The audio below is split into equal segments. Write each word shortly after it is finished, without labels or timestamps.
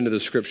into the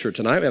scripture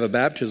tonight. We have a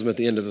baptism at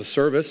the end of the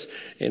service,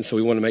 and so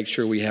we want to make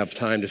sure we have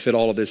time to fit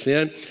all of this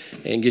in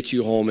and get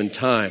you home in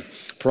time.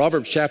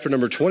 Proverbs chapter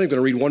number 20, I'm going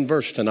to read one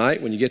verse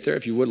tonight. When you get there,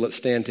 if you would, let's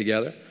stand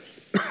together.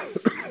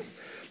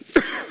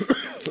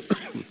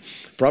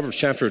 Proverbs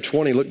chapter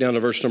 20, look down to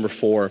verse number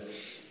 4.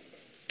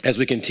 As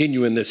we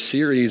continue in this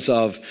series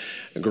of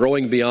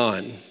growing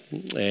beyond,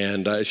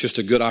 and it's just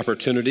a good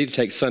opportunity to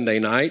take Sunday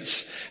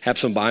nights, have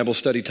some Bible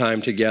study time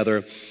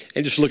together,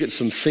 and just look at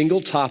some single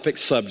topic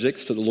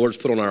subjects that the Lord's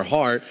put on our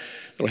heart.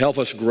 It'll help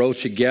us grow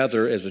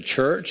together as a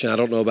church. And I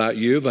don't know about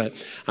you, but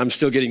I'm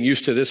still getting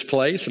used to this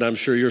place, and I'm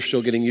sure you're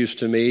still getting used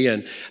to me.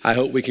 And I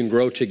hope we can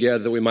grow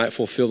together, that we might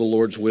fulfill the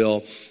Lord's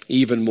will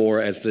even more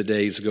as the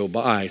days go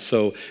by.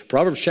 So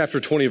Proverbs chapter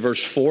 20,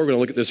 verse 4, we're going to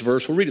look at this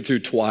verse. We'll read it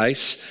through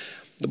twice.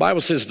 The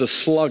Bible says, "The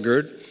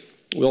sluggard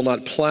will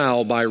not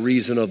plow by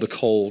reason of the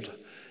cold.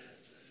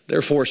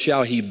 Therefore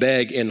shall he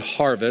beg in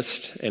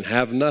harvest and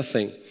have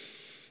nothing.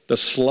 The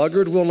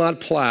sluggard will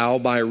not plow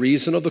by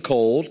reason of the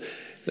cold.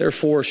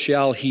 Therefore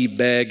shall he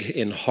beg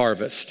in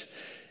harvest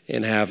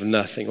and have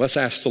nothing." Let's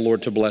ask the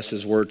Lord to bless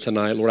his word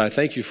tonight. Lord, I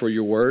thank you for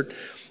your word.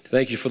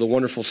 Thank you for the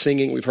wonderful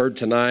singing we've heard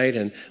tonight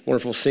and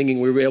wonderful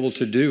singing we were able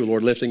to do,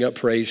 Lord, lifting up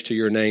praise to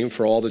your name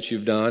for all that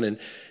you've done and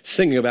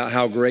singing about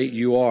how great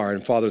you are.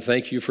 And Father,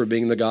 thank you for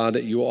being the God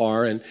that you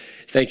are. And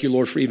thank you,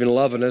 Lord, for even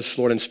loving us,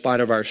 Lord, in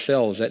spite of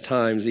ourselves at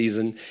times,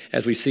 even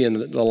as we see in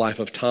the life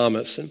of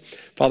Thomas. And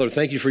Father,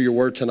 thank you for your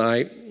word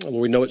tonight. Lord,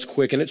 we know it's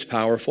quick and it's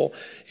powerful.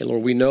 And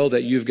Lord, we know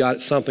that you've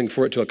got something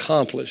for it to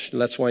accomplish.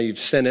 And that's why you've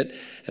sent it.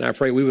 And I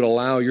pray we would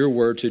allow your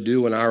word to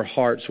do in our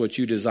hearts what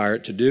you desire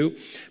it to do.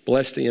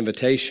 Bless the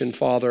invitation,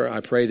 Father. I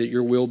pray that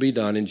your will be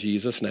done in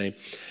Jesus' name.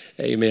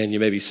 Amen.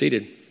 You may be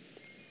seated.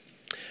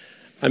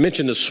 I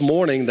mentioned this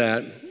morning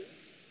that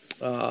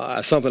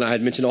something I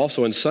had mentioned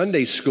also in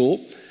Sunday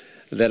school,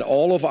 that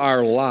all of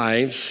our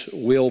lives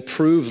will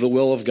prove the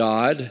will of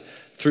God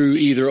through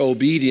either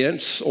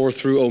obedience or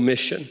through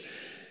omission,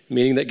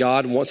 meaning that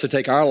God wants to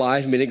take our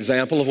life and be an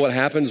example of what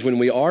happens when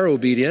we are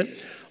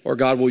obedient, or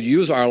God will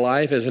use our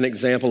life as an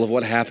example of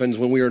what happens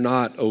when we are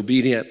not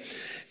obedient.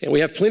 And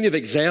we have plenty of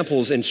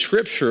examples in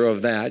Scripture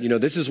of that. You know,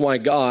 this is why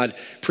God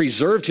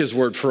preserved his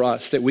word for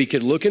us, that we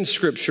could look in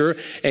Scripture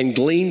and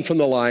glean from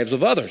the lives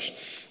of others.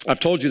 I've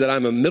told you that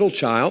I'm a middle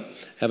child,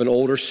 have an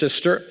older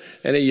sister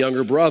and a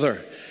younger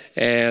brother.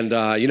 And,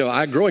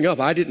 growing up,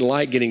 I didn't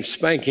like getting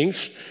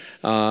spankings,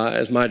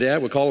 as my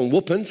dad would call them,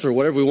 whoopings, or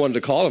whatever we wanted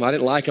to call them. I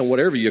didn't like them,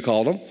 whatever you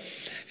called them.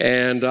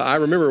 And I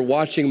remember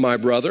watching my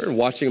brother and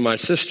watching my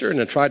sister,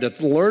 and I tried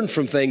to learn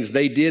from things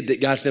they did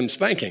that got them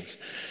spankings.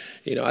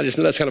 You know, I just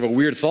know that's kind of a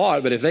weird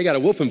thought, but if they got a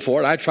whooping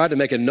for it, I tried to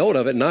make a note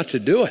of it not to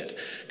do it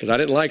because I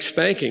didn't like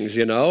spankings,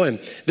 you know. And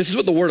this is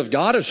what the Word of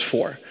God is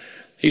for.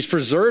 He's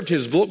preserved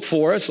his book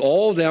for us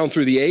all down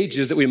through the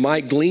ages that we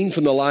might glean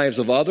from the lives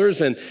of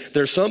others. And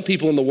there's some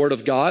people in the Word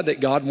of God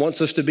that God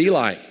wants us to be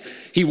like.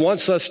 He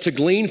wants us to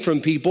glean from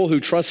people who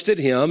trusted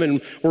him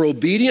and were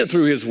obedient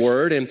through his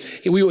word. And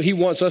he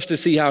wants us to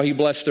see how he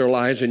blessed their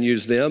lives and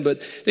used them.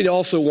 But he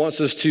also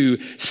wants us to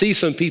see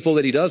some people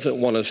that he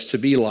doesn't want us to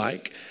be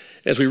like.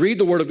 As we read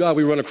the Word of God,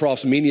 we run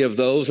across many of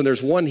those, and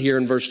there's one here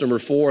in verse number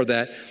 4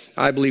 that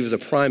I believe is a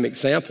prime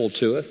example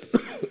to us.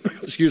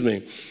 Excuse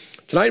me.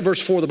 Tonight in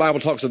verse 4, the Bible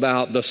talks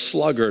about the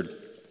sluggard.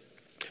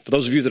 For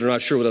those of you that are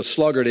not sure what a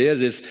sluggard is,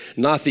 it's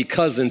not the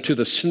cousin to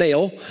the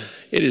snail.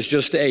 It is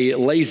just a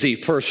lazy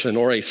person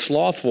or a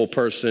slothful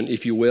person,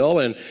 if you will.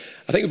 And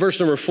I think verse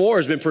number 4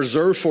 has been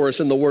preserved for us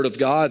in the Word of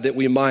God that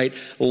we might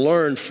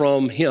learn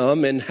from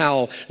him and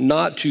how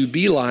not to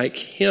be like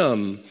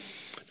him.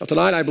 Now,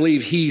 tonight, I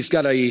believe he's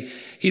got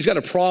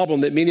a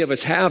problem that many of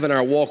us have in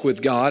our walk with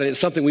God, and it's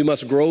something we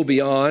must grow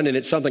beyond, and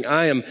it's something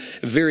I am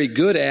very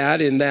good at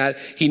in that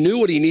he knew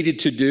what he needed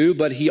to do,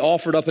 but he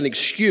offered up an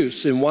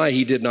excuse in why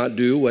he did not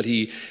do what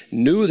he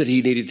knew that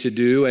he needed to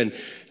do. And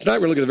tonight,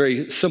 we're looking at a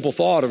very simple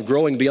thought of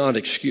growing beyond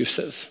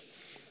excuses,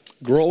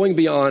 growing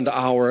beyond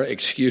our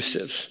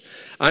excuses.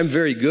 I'm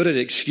very good at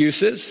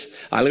excuses.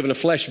 I live in a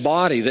flesh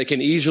body that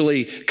can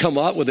easily come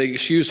up with an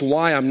excuse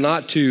why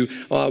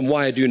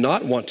why I do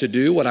not want to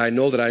do what I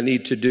know that I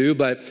need to do.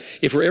 But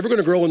if we're ever going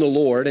to grow in the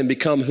Lord and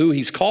become who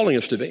he's calling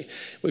us to be,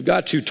 we've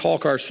got to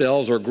talk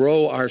ourselves or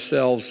grow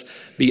ourselves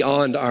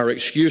beyond our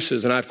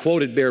excuses. And I've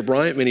quoted Bear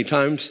Bryant many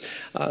times,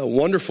 a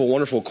wonderful,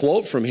 wonderful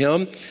quote from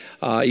him,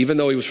 even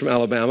though he was from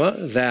Alabama,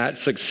 that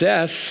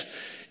success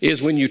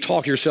is when you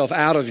talk yourself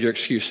out of your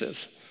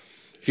excuses.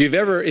 If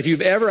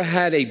you've ever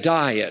had a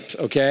diet,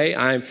 okay,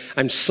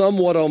 I'm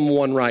somewhat on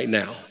one right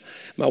now.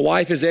 My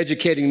wife is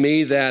educating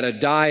me that a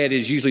diet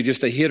is usually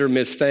just a hit or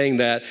miss thing,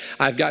 that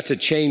I've got to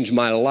change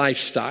my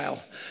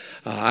lifestyle.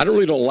 I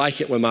really don't like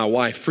it when my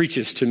wife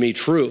preaches to me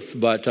truth,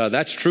 but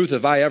that's truth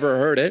if I ever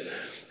heard it.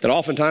 That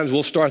oftentimes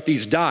we'll start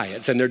these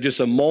diets and they're just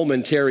a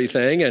momentary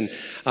thing. And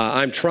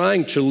I'm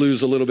trying to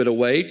lose a little bit of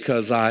weight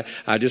because I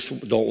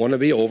just don't want to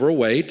be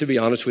overweight, to be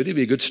honest with you,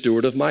 be a good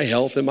steward of my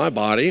health and my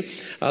body.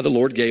 The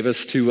Lord gave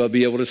us to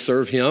be able to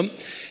serve him.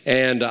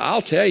 And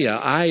I'll tell you,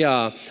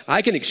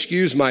 I can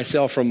excuse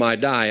myself from my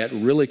diet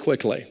really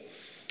quickly.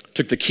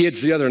 Took the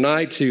kids the other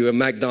night to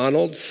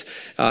McDonald's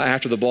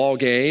after the ball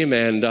game,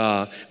 and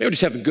they were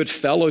just having good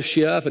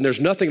fellowship, and there's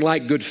nothing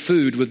like good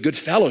food with good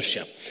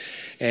fellowship.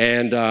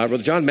 And Brother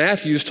John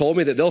Matthews told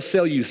me that they'll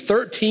sell you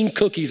 13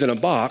 cookies in a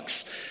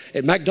box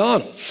at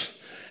McDonald's.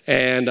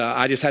 And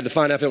I just had to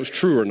find out if it was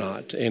true or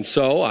not. And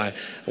so I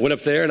went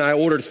up there and I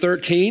ordered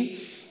 13,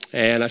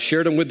 and I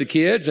shared them with the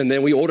kids, and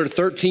then we ordered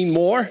 13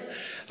 more.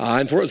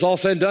 And before it was all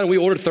said and done, we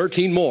ordered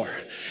 13 more.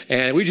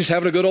 And we just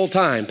having a good old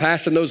time,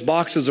 passing those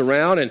boxes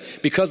around. And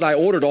because I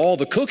ordered all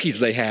the cookies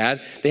they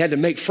had to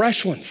make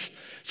fresh ones.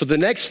 So the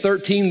next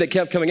 13 that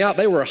kept coming out,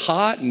 they were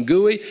hot and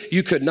gooey.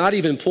 You could not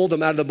even pull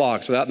them out of the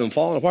box without them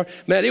falling apart.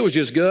 Man, it was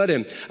just good.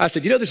 And I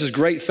said, this is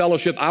great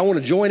fellowship. I want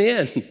to join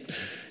in.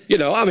 I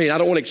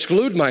don't want to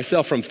exclude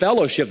myself from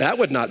fellowship. That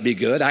would not be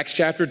good. Acts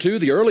chapter 2,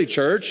 the early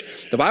church,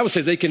 the Bible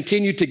says they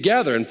continued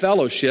together in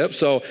fellowship.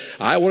 So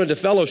I wanted to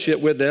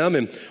fellowship with them.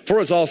 And before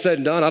it was all said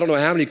and done, I don't know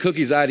how many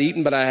cookies I'd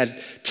eaten, but I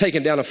had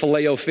taken down a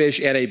Filet-O-Fish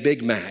and a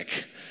Big Mac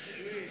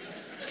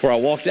before I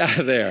walked out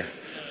of there.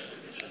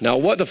 Now,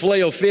 what the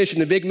Filet-O-Fish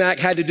and the Big Mac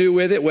had to do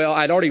with it, well,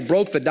 I'd already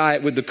broke the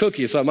diet with the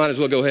cookies, so I might as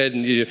well go ahead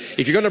and,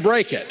 if you're going to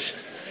break it.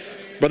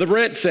 Brother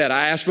Brent said,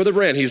 I asked Brother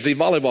Brent, he's the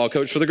volleyball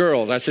coach for the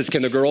girls. I said,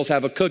 can the girls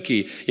have a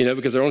cookie?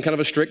 Because they're on kind of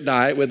a strict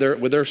diet with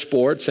their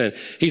sports. And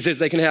he says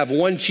they can have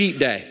one cheat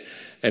day.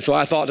 And so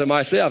I thought to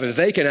myself, if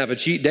they can have a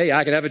cheat day,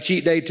 I can have a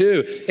cheat day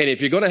too. And if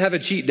you're going to have a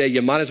cheat day,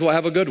 you might as well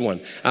have a good one.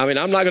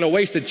 I'm not going to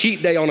waste a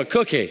cheat day on a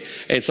cookie.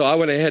 And so I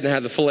went ahead and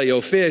had the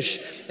Filet-O-Fish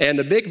and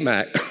the Big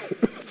Mac.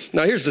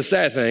 Now, here's the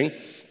sad thing.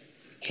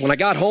 When I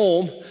got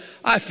home,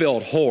 I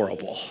felt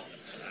horrible.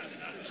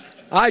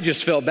 I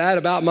just felt bad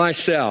about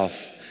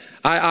myself.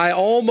 I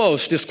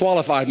almost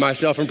disqualified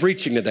myself from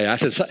preaching today. I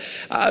said,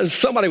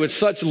 somebody with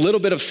such little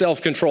bit of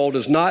self-control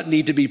does not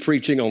need to be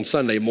preaching on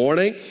Sunday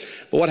morning.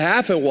 But what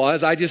happened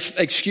was I just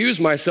excused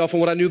myself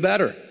from what I knew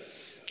better.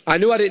 I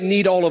knew I didn't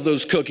need all of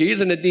those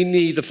cookies and didn't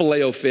need the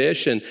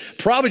Filet-O-Fish and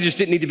probably just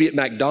didn't need to be at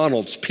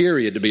McDonald's,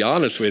 period, to be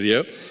honest with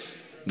you.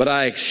 But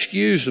I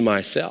excused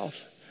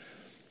myself.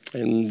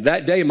 And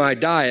that day, my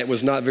diet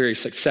was not very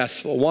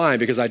successful. Why?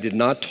 Because I did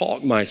not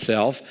talk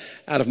myself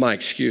out of my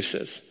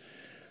excuses.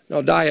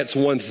 Now, diet's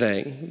one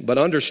thing, but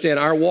understand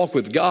our walk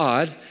with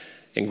God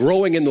and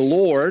growing in the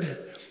Lord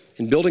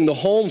and building the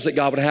homes that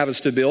God would have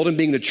us to build and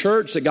being the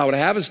church that God would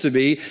have us to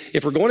be,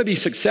 if we're going to be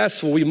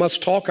successful, we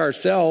must talk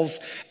ourselves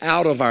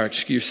out of our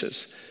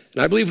excuses.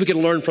 And I believe we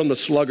can learn from the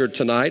sluggard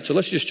tonight. So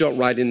let's just jump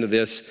right into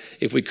this,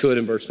 if we could,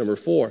 in verse number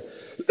 4.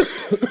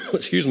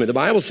 Excuse me. The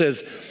Bible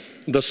says,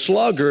 the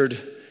sluggard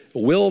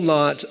will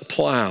not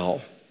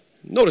plow.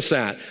 Notice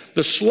that.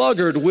 The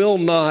sluggard will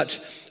not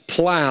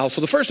plow.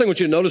 So the first thing I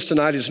want you to notice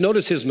tonight is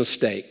notice his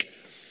mistake.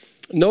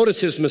 Notice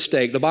his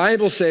mistake. The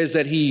Bible says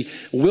that he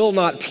will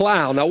not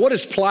plow. Now, what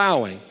is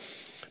plowing?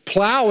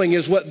 Plowing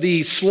is what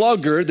the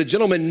sluggard, the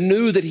gentleman,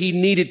 knew that he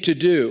needed to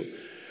do.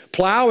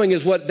 Plowing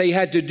is what they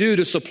had to do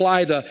to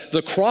supply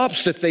the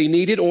crops that they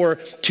needed or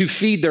to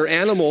feed their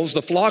animals,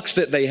 the flocks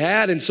that they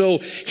had. And so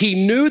he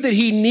knew that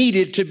he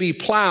needed to be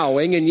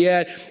plowing, and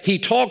yet he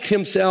talked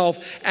himself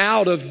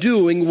out of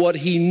doing what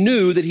he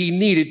knew that he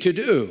needed to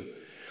do.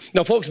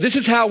 Now, folks, this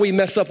is how we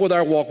mess up with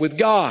our walk with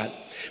God.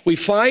 We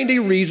find a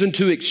reason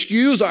to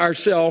excuse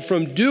ourselves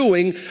from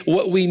doing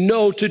what we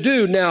know to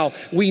do. Now,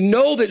 we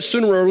know that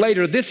sooner or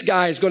later this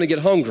guy is going to get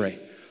hungry.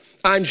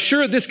 I'm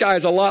sure this guy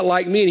is a lot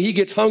like me, and he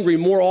gets hungry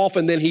more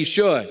often than he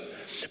should.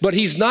 But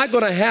he's not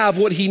going to have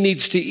what he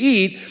needs to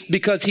eat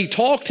because he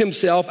talked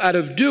himself out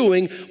of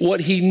doing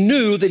what he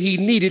knew that he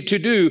needed to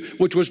do,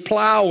 which was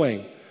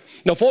plowing.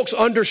 Now, folks,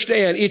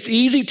 understand, it's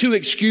easy to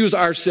excuse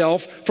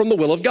ourselves from the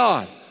will of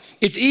God.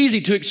 It's easy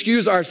to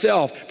excuse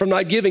ourselves from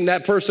not giving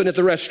that person at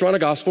the restaurant a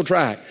gospel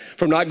tract,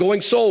 from not going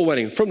soul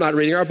winning, from not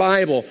reading our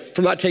Bible,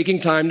 from not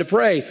taking time to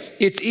pray.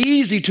 It's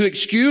easy to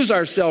excuse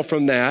ourselves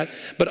from that,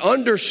 but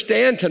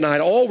understand tonight,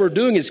 all we're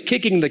doing is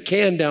kicking the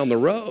can down the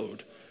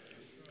road.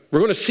 We're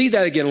going to see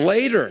that again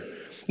later.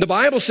 The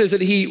Bible says that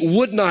he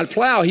would not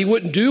plow. He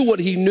wouldn't do what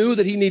he knew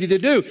that he needed to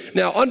do.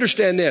 Now,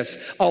 understand this.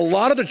 A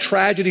lot of the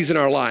tragedies in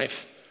our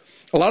life,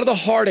 a lot of the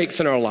heartaches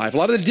in our life, a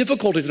lot of the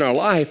difficulties in our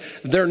life,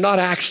 they're not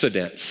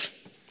accidents.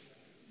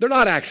 They're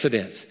not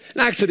accidents.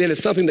 An accident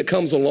is something that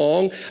comes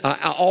along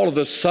all of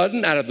a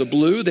sudden, out of the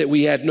blue, that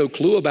we had no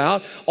clue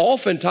about.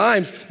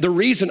 Oftentimes, the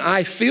reason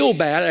I feel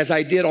bad, as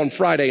I did on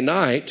Friday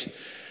night,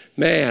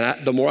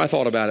 the more I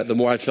thought about it, the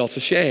more I felt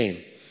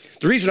ashamed.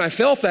 The reason I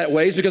felt that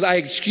way is because I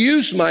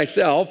excused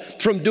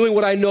myself from doing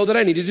what I know that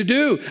I needed to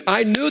do.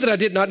 I knew that I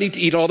did not need to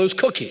eat all those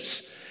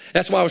cookies.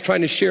 That's why I was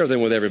trying to share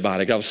them with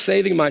everybody. I was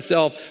saving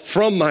myself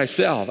from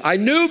myself. I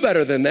knew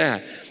better than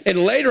that. And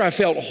later I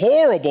felt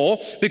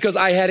horrible because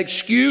I had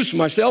excused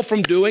myself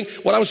from doing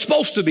what I was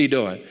supposed to be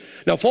doing.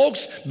 Now,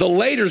 folks, the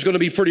later is going to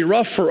be pretty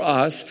rough for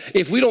us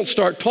if we don't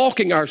start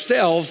talking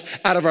ourselves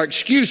out of our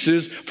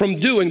excuses from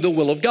doing the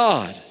will of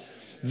God.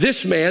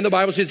 This man, the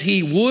Bible says,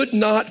 he would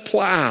not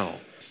plow.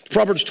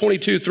 Proverbs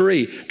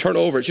 22:3. Turn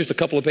over. It's just a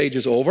couple of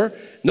pages over.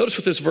 Notice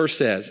what this verse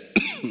says.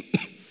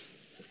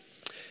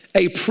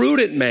 A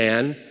prudent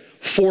man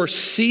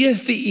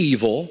foreseeth the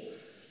evil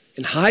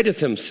and hideth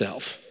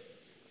himself.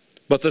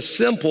 But the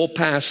simple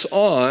pass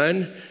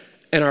on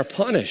and are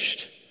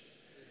punished.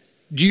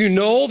 Do you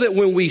know that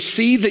when we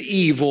see the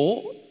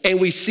evil and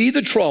we see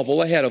the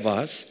trouble ahead of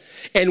us,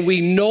 and we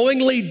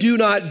knowingly do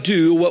not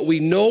do what we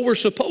know we're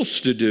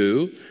supposed to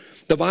do,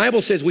 the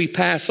Bible says we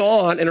pass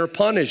on and are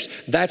punished.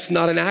 That's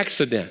not an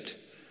accident.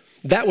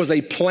 That was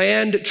a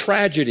planned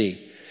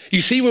tragedy.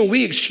 You see, when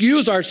we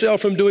excuse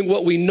ourselves from doing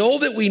what we know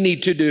that we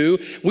need to do,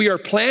 we are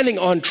planning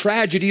on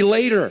tragedy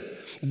later.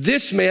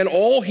 This man,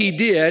 all he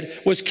did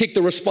was kick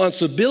the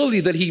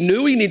responsibility that he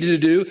knew he needed to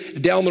do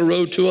down the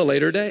road to a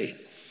later day.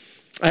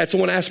 I had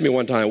someone ask me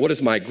one time, what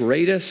is my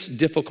greatest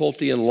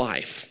difficulty in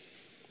life?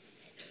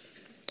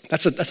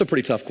 That's a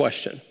pretty tough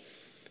question.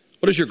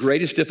 What is your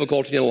greatest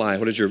difficulty in life?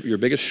 What is your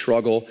biggest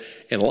struggle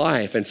in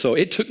life? And so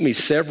it took me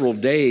several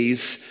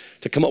days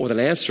to come up with an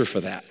answer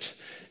for that.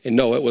 And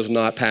no, it was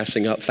not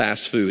passing up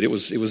fast food. It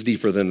was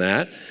deeper than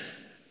that.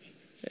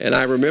 And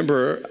I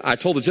remember I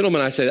told the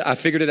gentleman, I said, I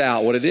figured it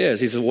out what it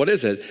is. He said, what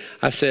is it?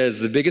 I said,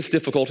 the biggest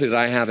difficulty that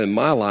I have in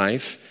my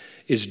life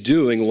is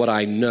doing what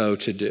I know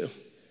to do.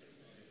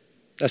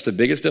 That's the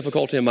biggest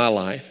difficulty in my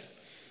life.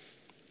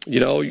 You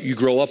know, you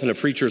grow up in a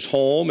preacher's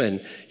home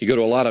and you go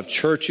to a lot of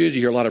churches,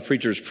 you hear a lot of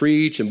preachers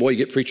preach, and boy, you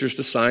get preachers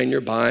to sign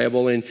your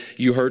Bible, and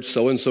you heard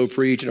so-and-so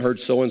preach and heard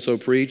so-and-so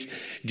preach.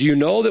 Do you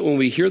know that when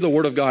we hear the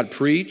Word of God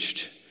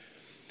preached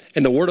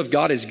and the Word of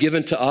God is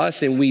given to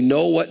us and we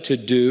know what to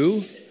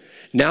do,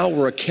 now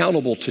we're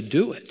accountable to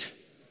do it?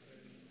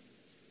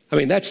 I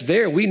mean, that's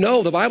there. We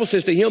know the Bible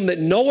says to him that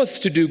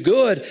knoweth to do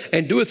good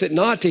and doeth it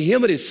not, to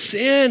him it is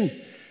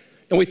sin.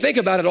 And we think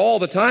about it all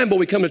the time, but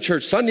we come to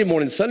church Sunday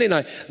morning, Sunday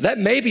night. That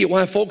may be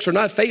why folks are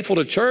not faithful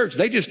to church.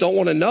 They just don't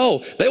want to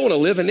know. They want to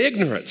live in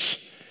ignorance.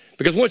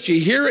 Because once you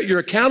hear it, you're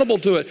accountable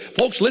to it.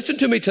 Folks, listen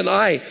to me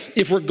tonight.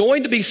 If we're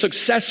going to be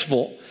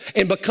successful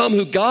and become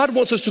who God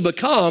wants us to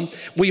become,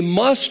 we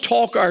must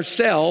talk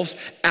ourselves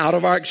out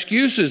of our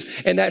excuses.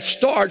 And that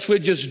starts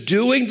with just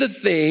doing the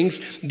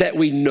things that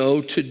we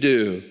know to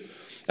do.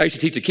 I used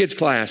to teach a kids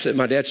class at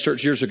my dad's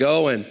church years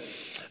ago, and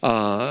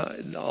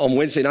on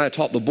Wednesday night, I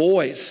taught the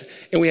boys,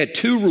 and we had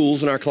 2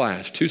 rules in our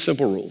class, 2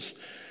 simple rules.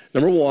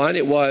 Number 1,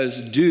 it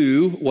was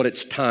do what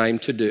it's time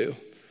to do.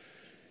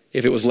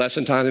 If it was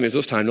lesson time, that means it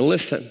was time to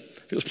listen.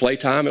 If it was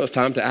playtime, it was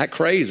time to act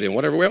crazy and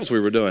whatever else we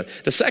were doing.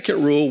 The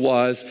second rule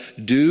was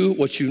do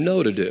what you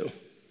know to do.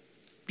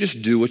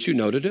 Just do what you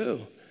know to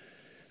do.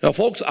 Now,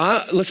 folks,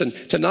 listen,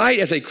 tonight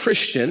as a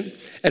Christian,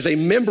 as a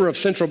member of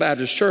Central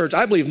Baptist Church,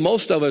 I believe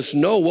most of us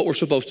know what we're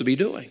supposed to be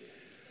doing.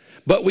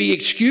 But we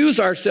excuse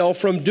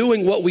ourselves from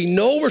doing what we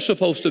know we're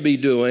supposed to be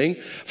doing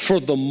for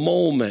the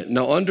moment.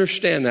 Now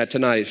understand that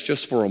tonight it's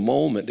just for a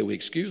moment that we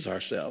excuse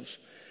ourselves.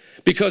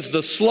 Because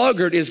the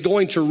sluggard is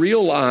going to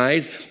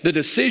realize the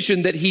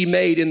decision that he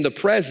made in the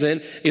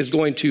present is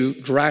going to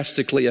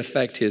drastically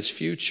affect his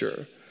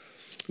future.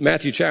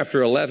 Matthew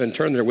chapter 11,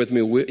 turn there with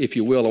me if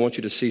you will. I want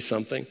you to see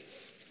something.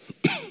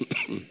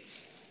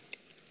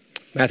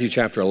 Matthew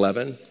chapter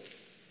 11.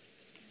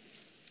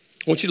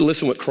 I want you to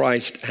listen what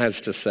Christ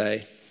has to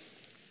say.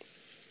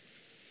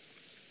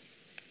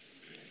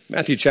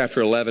 Matthew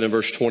chapter 11 and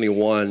verse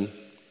 21.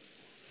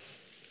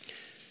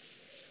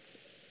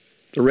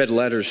 The red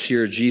letters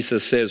here,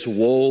 Jesus says,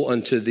 woe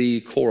unto thee,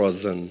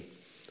 Chorazin.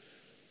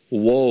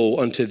 Woe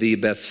unto thee,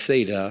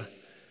 Bethsaida.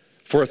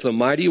 For if the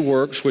mighty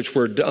works which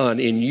were done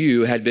in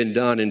you had been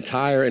done in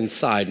Tyre and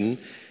Sidon,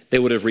 they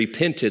would have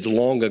repented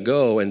long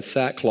ago in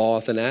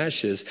sackcloth and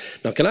ashes.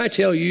 Now, can I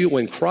tell you,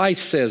 when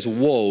Christ says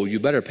woe, you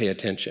better pay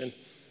attention.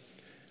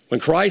 When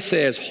Christ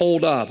says,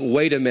 hold up,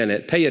 wait a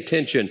minute, pay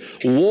attention,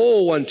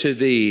 woe unto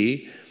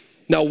thee.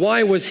 Now,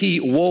 why was he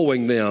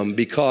woeing them?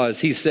 Because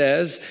he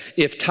says,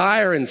 if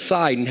Tyre and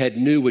Sidon had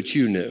knew what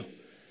you knew,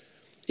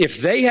 if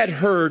they had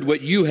heard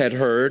what you had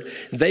heard,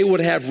 they would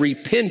have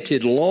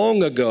repented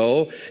long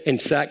ago in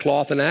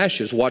sackcloth and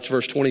ashes. Watch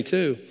verse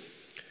 22.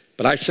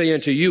 But I say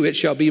unto you, it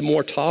shall be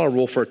more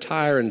tolerable for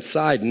Tyre and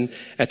Sidon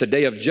at the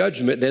day of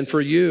judgment than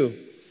for you.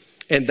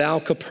 And thou,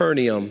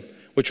 Capernaum,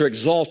 which are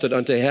exalted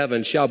unto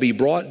heaven, shall be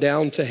brought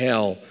down to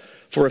hell.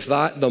 For if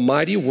the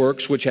mighty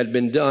works which had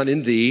been done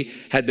in thee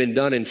had been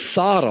done in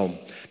Sodom.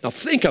 Now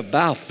think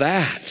about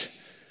that.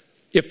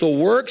 If the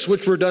works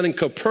which were done in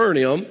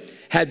Capernaum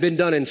had been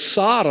done in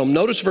Sodom,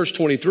 notice verse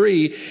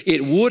 23,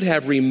 it would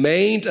have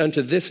remained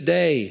unto this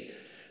day.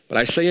 But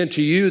I say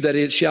unto you that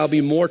it shall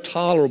be more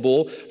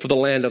tolerable for the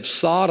land of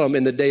Sodom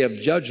in the day of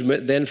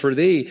judgment than for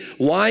thee.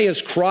 Why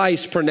is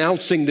Christ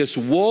pronouncing this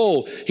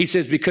woe? He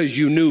says, because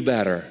you knew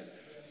better.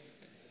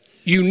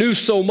 You knew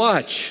so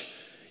much.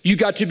 You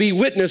got to be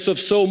witness of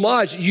so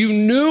much. You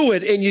knew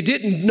it and you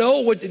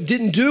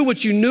didn't do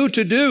what you knew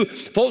to do.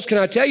 Folks, can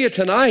I tell you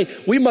tonight,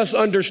 we must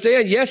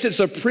understand, yes,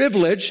 it's a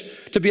privilege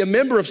to be a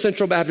member of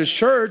Central Baptist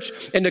Church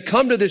and to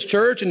come to this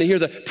church and to hear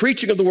the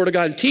preaching of the Word of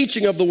God and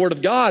teaching of the Word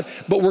of God,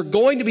 but we're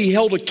going to be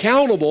held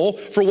accountable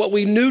for what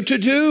we knew to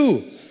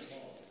do.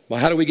 Well,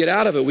 how do we get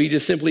out of it? We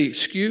just simply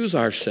excuse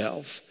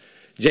ourselves.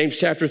 James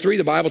chapter 3,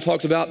 the Bible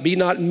talks about be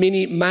not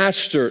many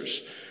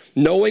masters,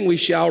 knowing we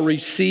shall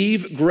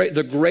receive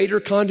the greater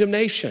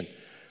condemnation.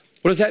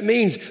 What does that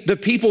mean? The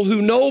people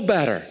who know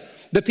better,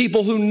 the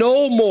people who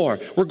know more,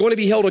 we're going to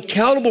be held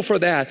accountable for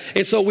that.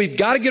 And so we've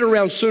got to get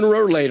around sooner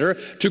or later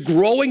to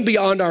growing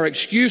beyond our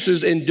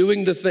excuses and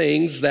doing the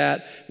things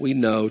that we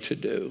know to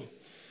do.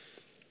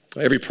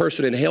 Every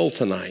person in hell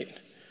tonight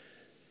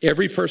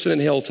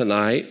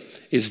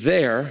is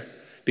there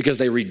because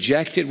they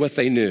rejected what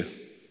they knew.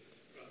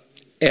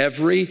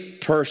 Every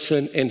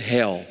person in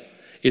hell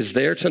is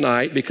there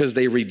tonight because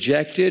they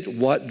rejected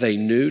what they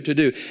knew to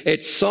do.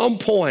 At some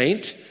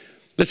point,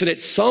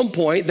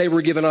 they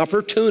were given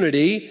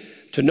opportunity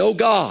to know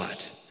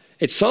God.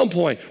 At some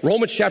point,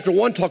 Romans chapter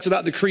 1 talks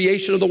about the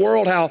creation of the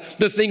world, how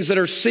the things that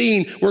are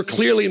seen were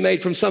clearly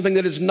made from something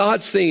that is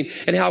not seen,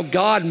 and how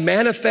God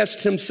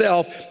manifests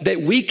himself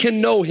that we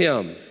can know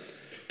him.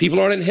 People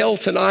aren't in hell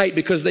tonight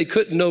because they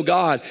couldn't know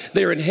God.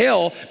 They're in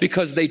hell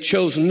because they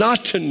chose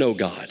not to know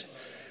God.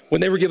 When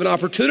they were given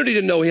opportunity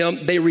to know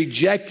him, they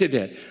rejected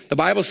it. The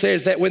Bible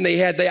says that when they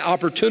had the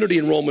opportunity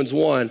in Romans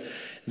 1,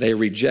 they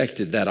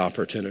rejected that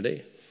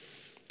opportunity.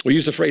 We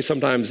use the phrase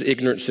sometimes,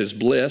 ignorance is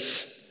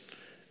bliss.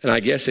 And I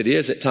guess it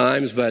is at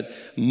times, but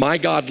my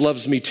God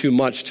loves me too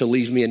much to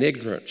leave me in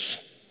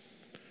ignorance.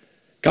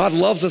 God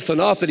loves us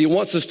enough that he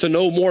wants us to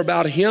know more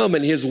about him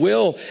and his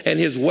will and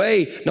his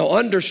way. Now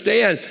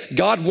understand,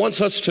 God wants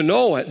us to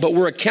know it, but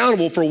we're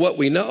accountable for what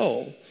we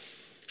know.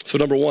 So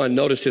number one,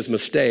 notice his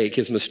mistake.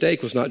 His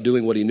mistake was not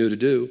doing what he knew to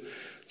do.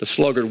 The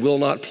sluggard will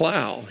not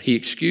plow. He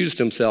excused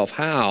himself.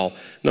 How?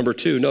 Number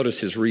two, notice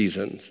his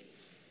reasons.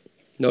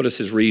 Notice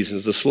his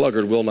reasons. The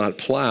sluggard will not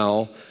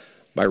plow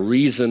by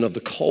reason of the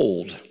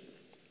cold.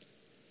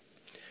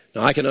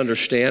 Now I can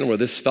understand where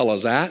this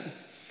fellow's at.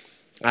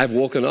 I've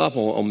woken up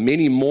on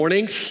many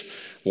mornings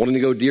wanting to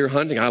go deer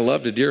hunting. I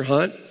love to deer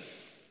hunt.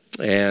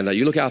 And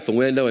you look out the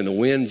window and the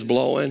wind's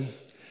blowing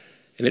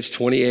and it's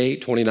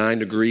 28, 29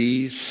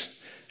 degrees.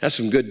 That's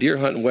some good deer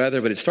hunting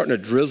weather, but it's starting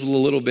to drizzle a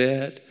little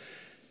bit.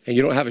 And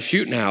you don't have a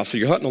shooting house, so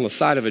you're hunting on the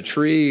side of a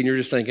tree and you're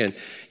just thinking,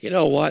 you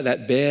know what,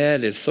 that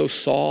bed is so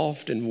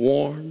soft and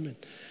warm. And,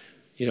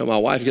 you know, my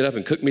wife get up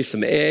and cook me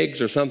some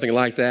eggs or something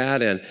like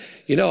that. And,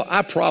 you know,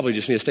 I probably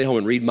just need to stay home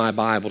and read my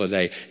Bible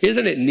today.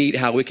 Isn't it neat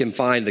how we can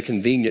find the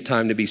convenient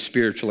time to be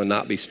spiritual and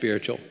not be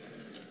spiritual?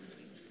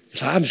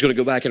 So I'm just going to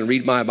go back and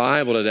read my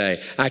Bible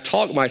today. I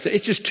talk to myself,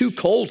 it's just too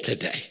cold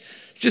today.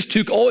 It's just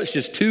too cold. It's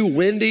just too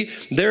windy.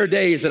 There are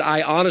days that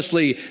I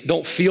honestly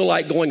don't feel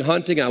like going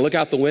hunting. I look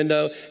out the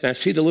window and I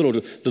see the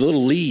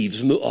little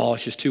leaves move. Oh,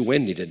 it's just too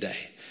windy today.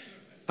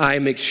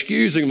 I'm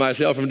excusing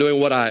myself from doing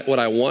what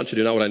I want to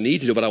do, not what I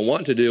need to do, but I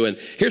want to do. And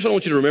here's what I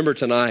want you to remember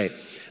tonight.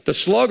 The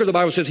sluggard, the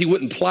Bible says he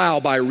wouldn't plow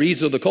by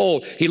reason of the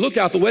cold. He looked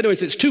out the window and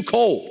said, it's too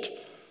cold.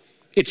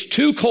 It's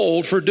too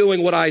cold for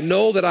doing what I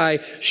know that I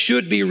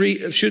should be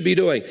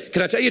doing.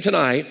 Can I tell you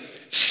tonight,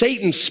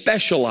 Satan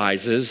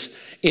specializes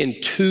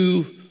in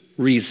two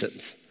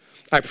reasons.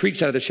 I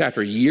preached out of this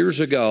chapter years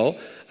ago,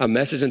 a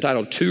message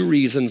entitled 2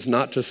 Reasons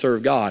Not to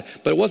Serve God.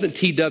 But it wasn't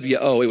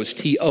TWO, it was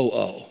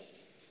TOO.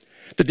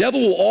 The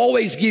devil will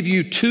always give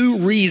you 2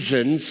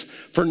 reasons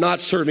for not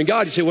serving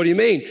God. You say, what do you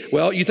mean?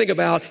 Well, you think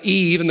about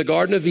Eve in the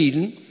Garden of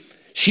Eden.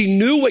 She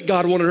knew what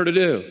God wanted her to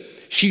do.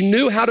 She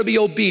knew how to be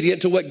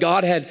obedient to what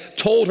God had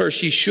told her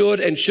she should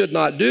and should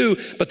not do,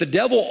 but the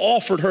devil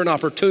offered her an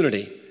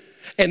opportunity.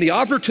 And the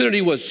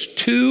opportunity was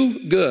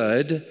too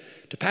good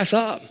to pass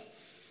up.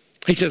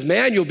 He says,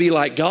 man, you'll be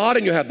like God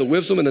and you'll have the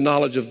wisdom and the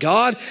knowledge of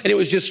God. And it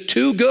was just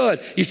too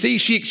good. You see,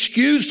 she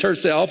excused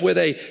herself with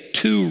a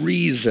 2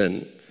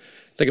 reason.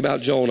 Think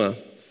about Jonah.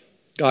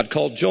 God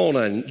called Jonah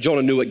and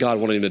Jonah knew what God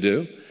wanted him to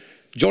do.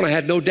 Jonah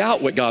had no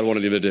doubt what God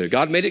wanted him to do.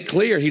 God made it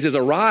clear. He says,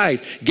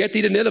 arise, get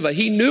thee to Nineveh.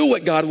 He knew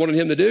what God wanted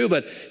him to do,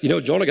 but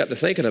Jonah got to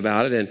thinking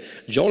about it and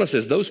Jonah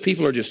says, those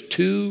people are just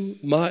too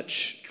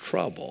much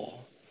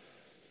trouble.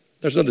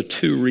 There's another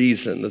 2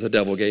 reason that the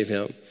devil gave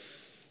him.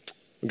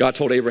 When God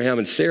told Abraham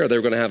and Sarah they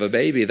were going to have a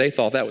baby, they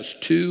thought that was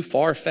too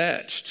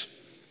far-fetched.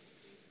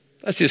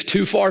 That's just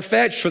too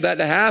far-fetched for that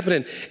to happen.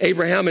 And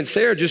Abraham and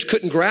Sarah just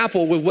couldn't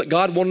grapple with what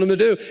God wanted them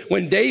to do.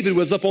 When David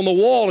was up on the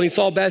wall and he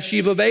saw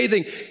Bathsheba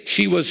bathing,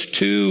 she was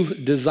too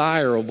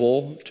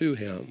desirable to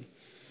him.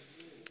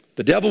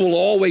 The devil will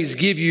always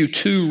give you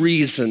 2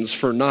 reasons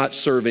for not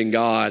serving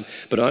God,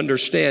 but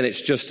understand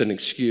it's just an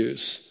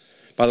excuse.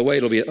 By the way,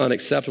 it'll be an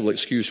unacceptable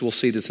excuse. We'll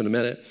see this in a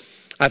minute.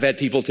 I've had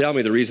people tell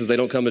me the reasons they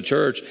don't come to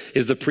church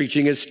is the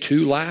preaching is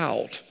too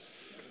loud.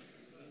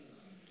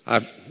 I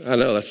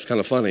know, that's kind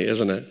of funny,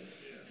 isn't it?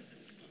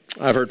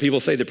 I've heard people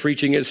say the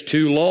preaching is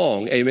too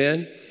long.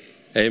 Amen?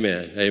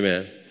 Amen.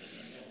 Amen.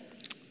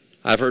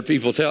 I've heard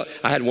people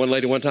I had one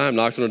lady one time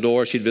knocked on the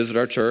door. She'd visit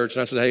our church.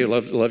 And I said, hey,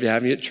 love you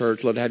having you at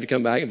church. Love to have you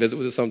come back and visit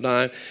with us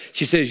sometime.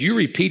 She says, you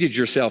repeated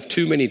yourself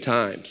too many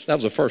times. That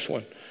was the first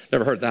one.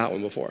 Never heard that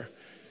one before.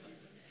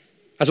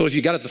 I said, well, if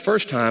you got it the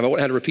first time, I wouldn't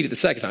have to repeat it the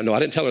second time. No, I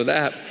didn't tell her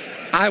that.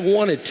 I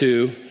wanted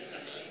to.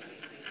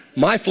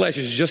 My flesh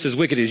is just as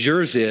wicked as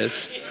yours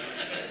is.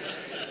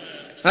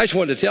 I just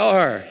wanted to tell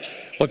her,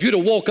 Well, if you'd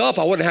have woke up,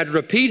 I wouldn't have had to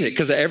repeat it,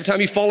 because every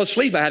time you fall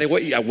asleep, I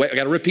got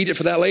to repeat it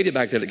for that lady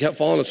back there that kept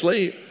falling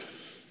asleep.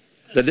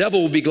 The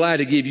devil will be glad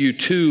to give you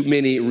too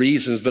many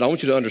reasons, but I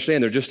want you to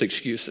understand they're just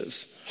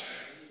excuses.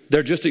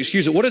 They're just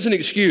excuses. What is an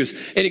excuse?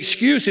 An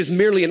excuse is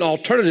merely an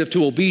alternative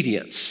to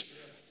obedience.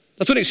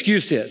 That's what an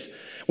excuse is.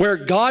 Where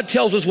God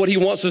tells us what he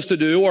wants us to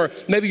do, or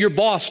maybe your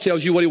boss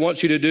tells you what he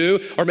wants you to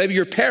do, or maybe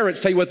your parents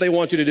tell you what they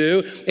want you to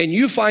do, and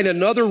you find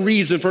another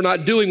reason for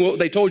not doing what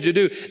they told you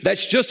to do.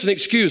 That's just an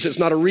excuse. It's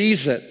not a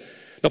reason.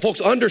 Now,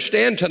 folks,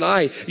 understand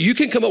tonight, you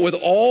can come up with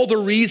all the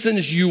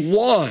reasons you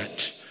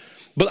want,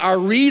 but our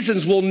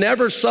reasons will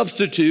never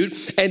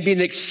substitute and be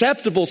an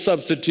acceptable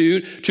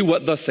substitute to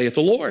what thus saith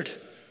the Lord.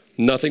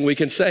 Nothing we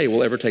can say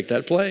will ever take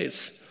that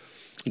place.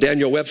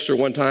 Daniel Webster,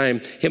 one time,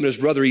 him and his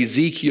brother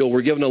Ezekiel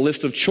were given a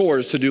list of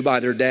chores to do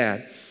by their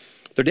dad.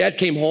 Their dad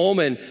came home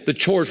and the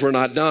chores were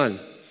not done.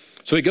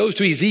 So he goes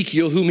to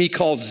Ezekiel, whom he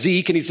called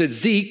Zeke, and he said,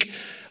 Zeke,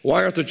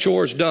 why aren't the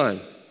chores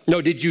done?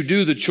 No, did you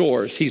do the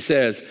chores? He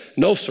says,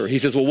 no, sir. He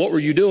says, well, what were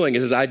you doing? He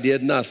says, I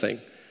did nothing.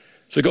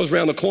 So he goes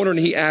around the corner and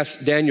he asks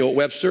Daniel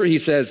Webster, he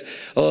says,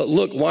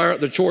 look, why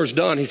aren't the chores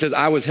done? He says,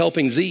 I was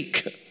helping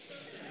Zeke.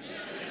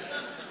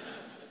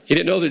 He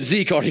didn't know that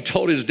Zeke already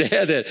told his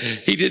dad that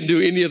he didn't do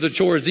any of the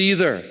chores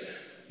either.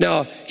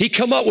 Now, he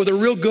come up with a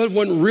real good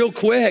one real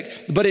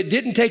quick, but it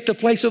didn't take the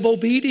place of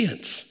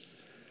obedience.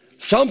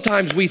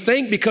 Sometimes we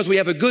think because we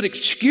have a good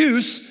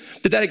excuse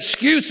that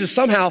excuse is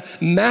somehow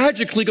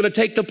magically going to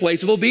take the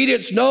place of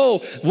obedience. No,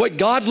 what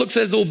God looks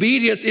at as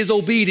obedience is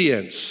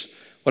obedience.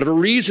 Whatever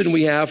reason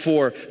we have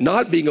for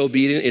not being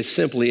obedient is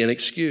simply an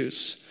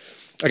excuse.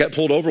 I got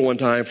pulled over one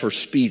time for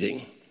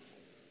speeding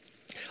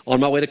on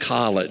my way to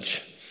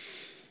college.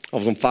 I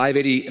was on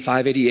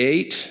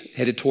 588,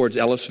 headed towards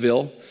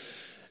Ellisville.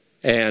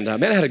 And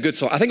man, I had a good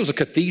song. I think it was a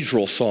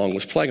Cathedral song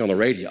was playing on the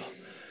radio.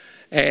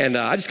 And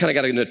I just kind of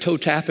got in a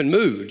toe-tapping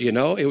mood, you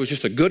know. It was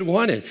just a good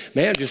one. And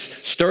man,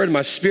 just stirred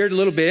my spirit a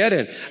little bit.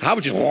 And I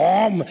was just,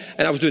 and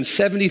I was doing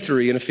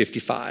 73 and a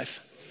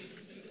 55.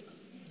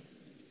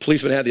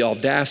 Policeman had the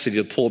audacity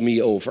to pull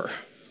me over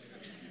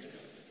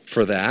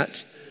for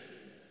that.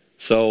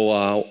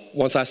 So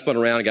once I spun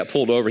around and got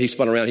pulled over, he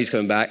spun around, he's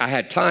coming back. I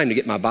had time to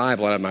get my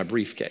Bible out of my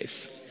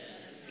briefcase.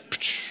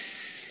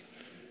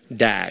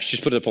 Dash,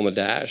 just put it up on the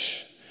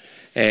dash.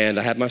 And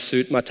I had my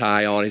suit and my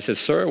tie on. He says,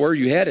 sir, where are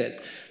you headed?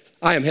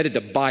 I am headed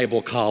to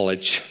Bible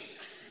college.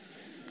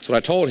 That's what I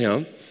told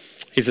him.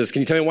 He says,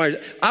 can you tell me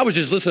why? I was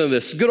just listening to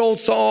this good old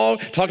song,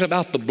 talking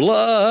about the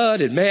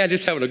blood, and man,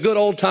 just having a good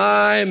old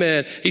time,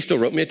 and he still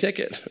wrote me a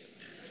ticket.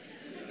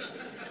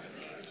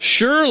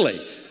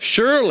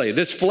 Surely,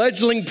 this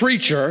fledgling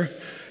preacher,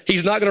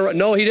 he's not going to,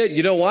 no, he didn't.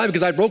 You know why?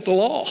 Because I broke the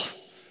law.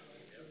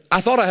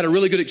 I thought I had a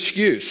really good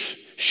excuse.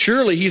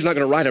 Surely he's not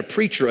going to write a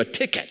preacher a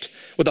ticket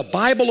with a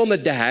Bible on the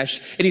dash,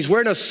 and he's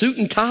wearing a suit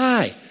and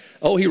tie.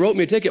 Oh, he wrote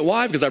me a ticket.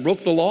 Why? Because I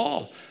broke the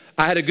law.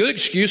 I had a good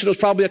excuse, and it was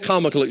probably a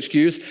comical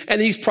excuse,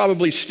 and he's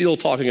probably still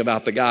talking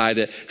about the guy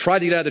that tried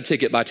to get out of the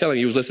ticket by telling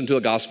you he was listening to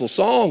a gospel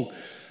song.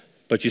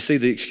 But you see,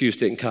 the excuse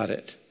didn't cut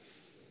it.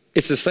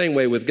 It's the same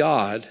way with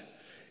God.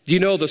 Do you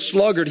know the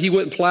sluggard, he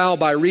wouldn't plow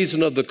by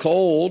reason of the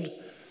cold?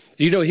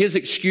 Do you know his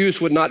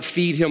excuse would not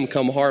feed him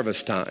come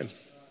harvest time?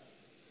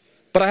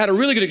 But I had a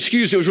really good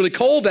excuse. It was really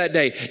cold that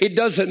day. It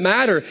doesn't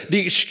matter. The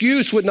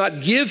excuse would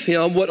not give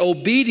him what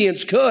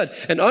obedience could.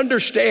 And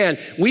understand,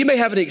 we may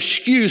have an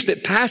excuse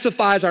that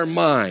pacifies our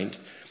mind.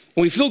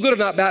 When we feel good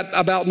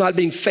about not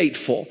being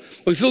faithful.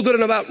 We feel good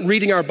about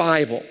reading our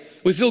Bible.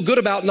 We feel good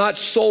about not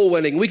soul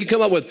winning. We can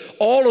come up with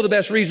all of the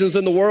best reasons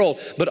in the world.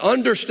 But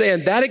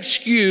understand, that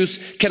excuse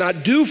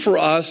cannot do for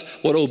us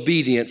what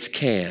obedience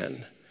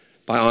can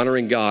by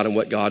honoring God and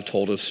what God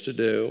told us to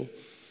do.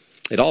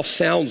 It all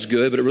sounds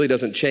good, but it really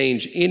doesn't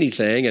change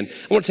anything. And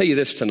I want to tell you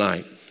this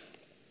tonight.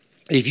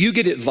 If you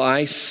get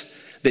advice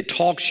that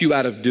talks you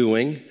out of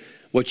doing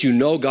what you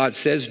know God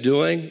says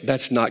doing,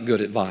 that's not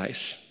good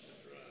advice.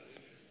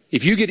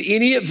 If you get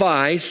any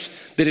advice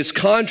that is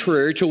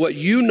contrary to what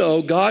you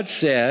know God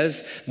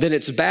says, then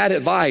it's bad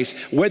advice,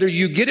 whether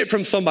you get it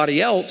from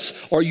somebody else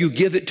or you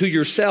give it to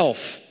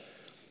yourself.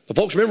 Now,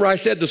 folks, remember I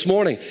said this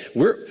morning,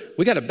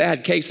 we got a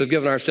bad case of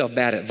giving ourselves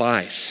bad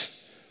advice.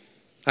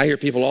 I hear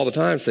people all the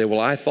time say,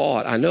 well,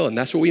 I know, and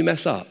that's where we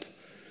mess up.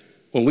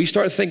 When we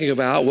start thinking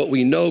about what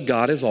we know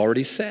God has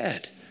already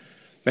said.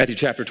 Matthew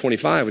chapter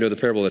 25, we know the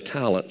parable of the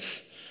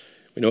talents.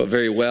 We know it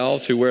very well,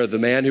 to where the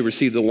man who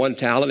received the 1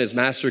 talent, his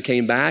master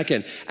came back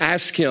and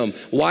asked him,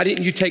 why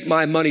didn't you take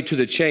my money to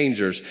the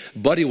changers?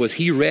 Buddy, was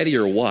he ready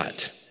or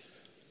what?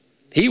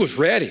 He was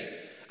ready.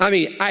 I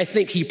mean, I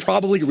think he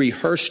probably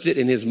rehearsed it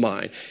in his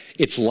mind.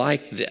 It's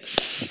like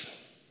this.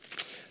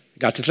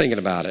 Got to thinking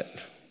about it.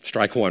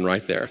 Strike one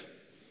right there.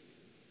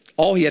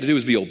 All he had to do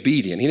was be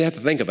obedient. He didn't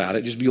have to think about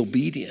it, just be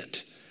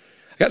obedient.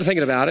 I got to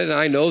thinking about it, and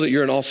I know that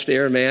you're an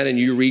austere man and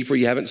you reap where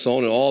you haven't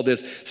sown and all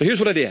this. So here's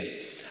what I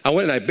did. I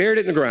went and I buried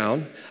it in the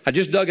ground. I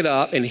just dug it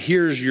up, and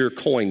here's your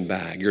coin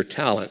bag, your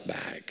talent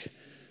bag.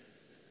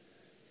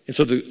 And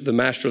so the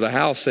master of the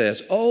house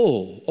says,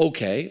 oh,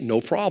 okay, no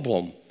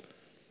problem.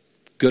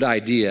 Good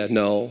idea.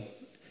 No,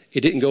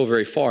 It didn't go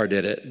very far,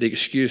 did it? The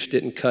excuse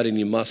didn't cut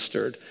any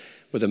mustard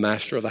with the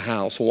master of the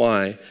house.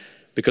 Why?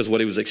 Because what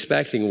he was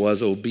expecting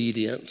was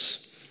obedience.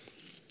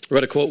 I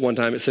read a quote one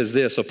time. It says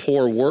this: a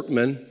poor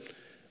workman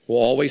will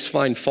always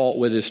find fault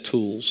with his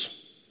tools.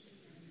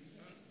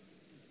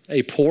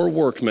 A poor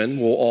workman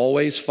will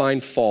always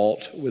find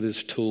fault with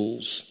his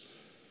tools.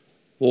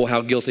 Well,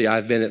 how guilty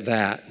I've been at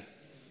that.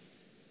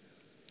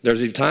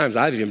 There's even times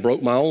I've even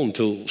broke my own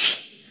tools.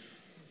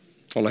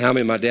 I don't know how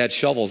many of my dad's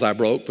shovels I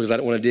broke because I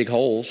didn't want to dig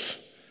holes.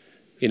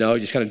 You know,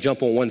 you just kind of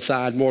jump on one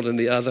side more than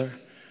the other.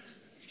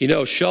 You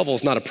know,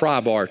 shovel's not a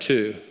pry bar,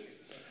 too.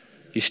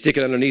 You stick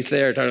it underneath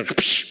there, turn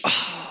it,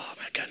 oh,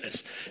 my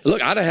goodness.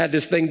 Look, I'd have had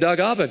this thing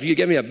dug up if you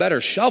give me a better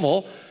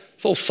shovel.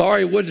 This old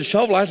sorry wooden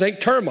shovel, I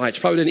think termites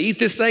probably didn't eat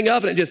this thing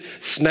up and it just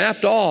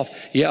snapped off.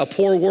 Yeah, a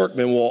poor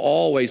workman will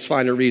always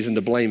find a reason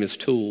to blame his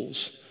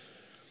tools.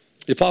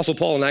 The Apostle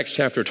Paul in Acts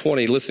chapter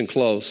 20, listen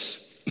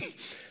close.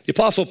 The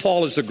Apostle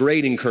Paul is the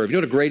grading curve. You know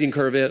what a grading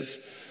curve is?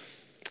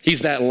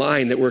 He's that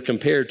line that we're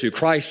compared to.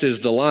 Christ is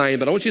the line.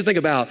 But I want you to think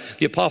about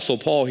the Apostle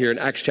Paul here in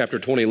Acts chapter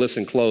 20.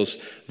 Listen close,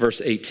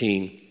 verse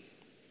 18. And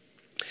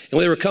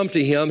when they were come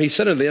to him, he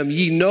said unto them,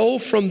 ye know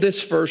from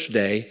this first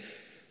day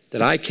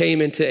that I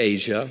came into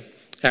Asia,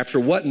 after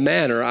what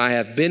manner I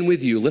have been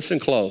with you, listen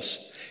close,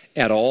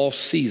 at all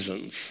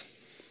seasons.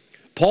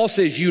 Paul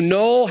says, you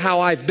know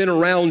how I've been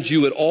around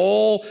you at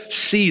all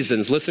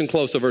seasons. Listen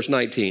close to verse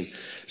 19.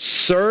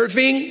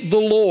 Serving the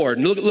Lord.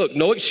 Look,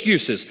 no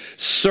excuses.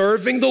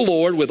 Serving the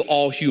Lord with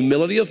all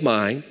humility of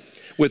mind,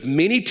 with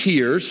many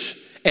tears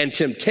and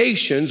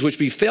temptations which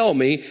befell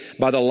me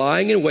by the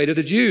lying in wait of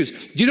the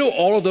Jews. Do you know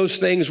all of those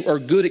things are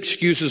good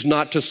excuses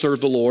not to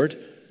serve the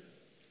Lord?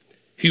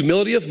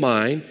 Humility of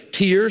mind,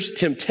 tears,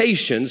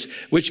 temptations,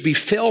 which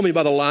befell me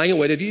by the lying in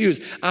wait of the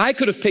Jews. I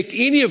could have picked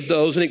any of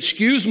those and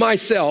excused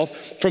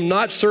myself from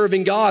not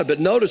serving God. But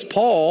notice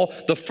Paul,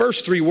 the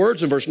first three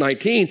words in verse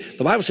 19,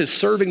 the Bible says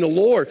serving the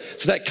Lord.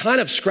 So that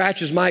kind of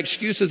scratches my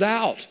excuses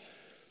out.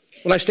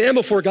 When I stand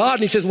before God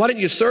and he says, why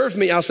didn't you serve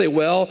me? I'll say,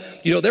 well,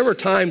 you know, there were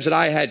times that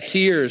I had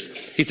tears.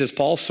 He says,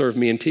 Paul served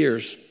me in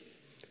tears.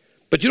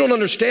 But you don't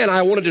understand,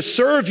 I wanted to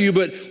serve you,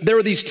 but there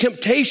were these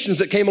temptations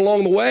that came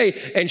along the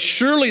way, and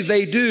surely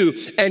they do,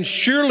 and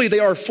surely they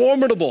are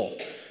formidable.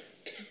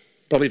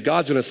 But I believe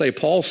God's going to say,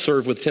 Paul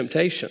served with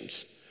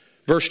temptations.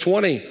 Verse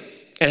 20,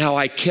 and how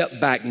I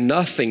kept back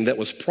nothing that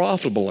was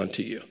profitable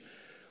unto you,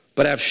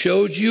 but have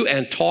showed you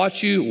and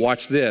taught you,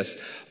 watch this,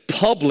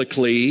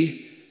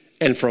 publicly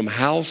and from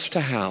house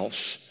to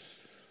house.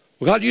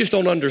 Well, God, you just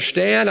don't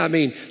understand. I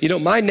mean, you know,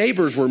 my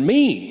neighbors were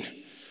mean.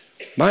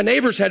 My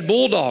neighbors had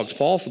bulldogs,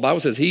 Paul. The Bible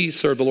says he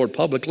served the Lord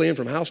publicly and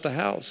from house to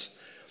house,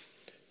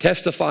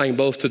 testifying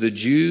both to the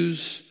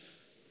Jews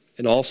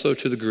and also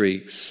to the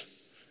Greeks.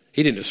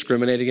 He didn't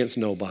discriminate against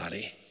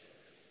nobody.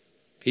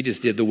 He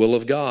just did the will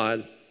of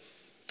God.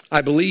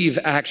 I believe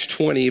Acts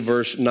 20,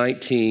 verse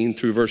 19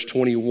 through verse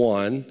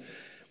 21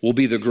 will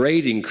be the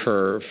grading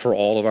curve for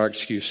all of our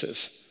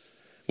excuses.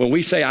 When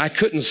we say, I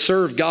couldn't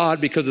serve God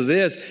because of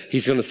this,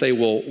 he's going to say,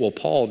 well,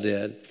 Paul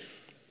did.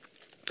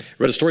 I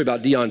read a story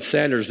about Deion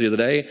Sanders the other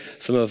day.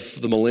 Some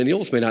of the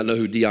millennials may not know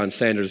who Deion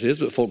Sanders is,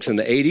 but folks in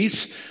the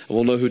 80s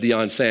will know who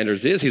Deion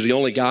Sanders is. He's the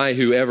only guy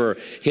who ever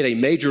hit a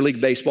Major League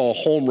Baseball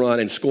home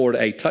run and scored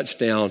a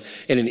touchdown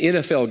in an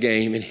NFL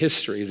game in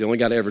history. He's the only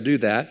guy to ever do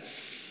that.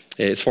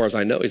 As far as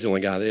I know, he's the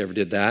only guy that ever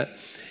did that.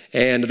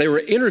 And they were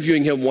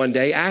interviewing him one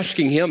day,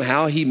 asking him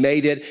how he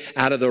made it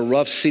out of the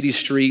rough city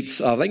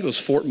streets of, I think it was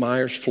Fort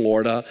Myers,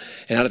 Florida,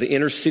 and out of the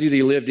inner city that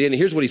he lived in. And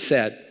here's what he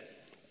said.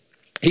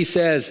 He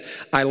says,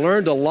 I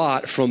learned a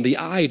lot from the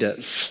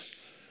Idas.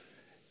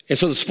 And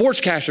so the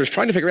sportscaster is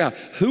trying to figure out,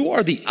 who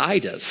are the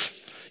Idas?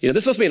 You know,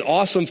 this must be an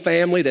awesome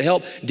family that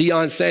helped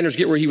Deion Sanders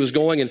get where he was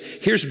going. And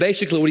here's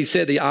basically what he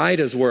said the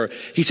Idas were.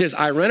 He says,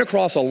 I ran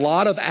across a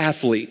lot of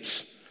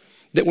athletes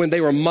that when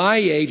they were my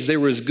age, they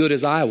were as good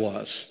as I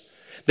was.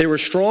 They were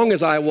strong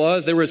as I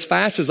was. They were as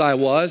fast as I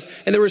was.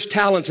 And they were as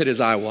talented as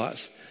I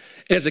was.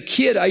 And as a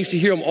kid, I used to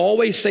hear them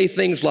always say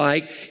things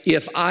like,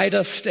 if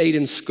Ida stayed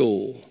in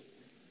school,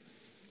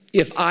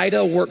 if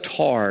Ida worked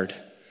hard,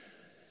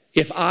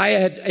 if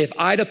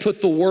Ida put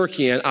the work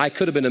in, I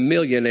could have been a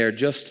millionaire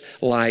just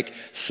like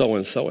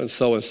so-and-so and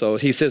so-and-so.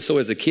 He says, so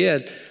as a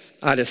kid,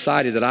 I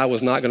decided that I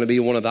was not going to be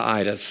one of the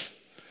Idas.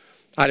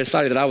 I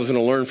decided that I was going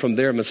to learn from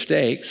their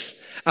mistakes.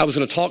 I was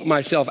going to talk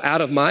myself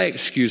out of my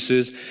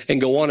excuses and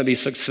go on to be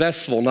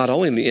successful, not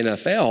only in the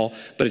NFL,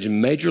 but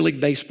in Major League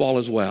Baseball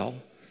as well.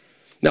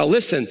 Now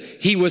listen,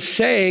 he was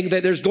saying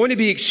that there's going to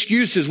be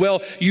excuses.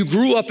 Well, you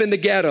grew up in the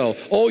ghetto.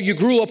 Oh, you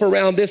grew up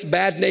around this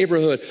bad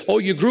neighborhood. Oh,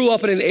 you grew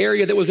up in an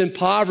area that was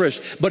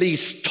impoverished. But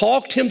he's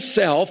talked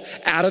himself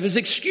out of his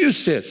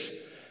excuses.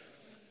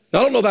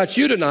 Now, I don't know about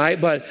you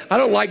tonight, but I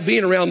don't like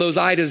being around those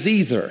Idas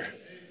either.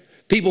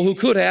 People who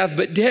could have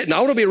but didn't. I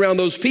want to be around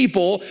those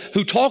people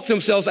who talk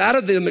themselves out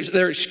of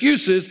their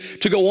excuses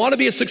to go on to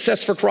be a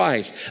success for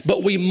Christ.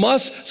 But we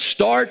must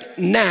start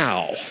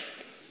now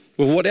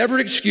with whatever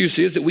excuse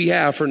is that we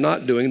have for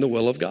not doing the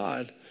will of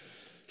God.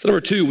 So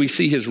number two, we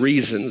see his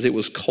reasons. It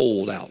was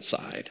cold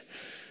outside.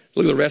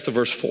 Look at the rest of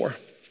verse 4.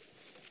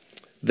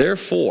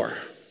 Therefore,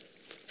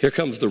 here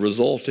comes the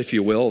result, if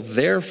you will.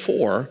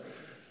 Therefore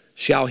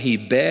shall he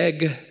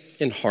beg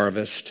and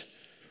harvest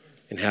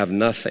and have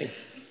nothing.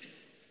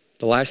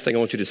 The last thing I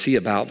want you to see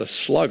about the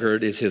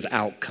sluggard is his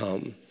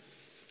outcome.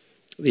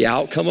 The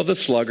outcome of the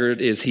sluggard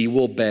is he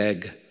will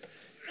beg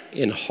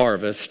and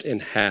harvest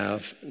and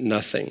have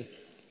nothing.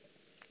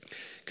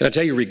 Can I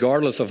tell you,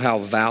 regardless of how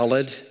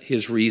valid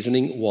his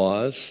reasoning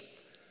was,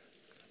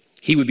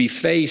 he would be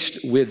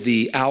faced with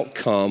the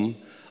outcome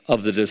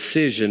of the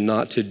decision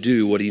not to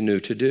do what he knew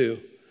to do.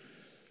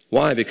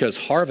 Why? Because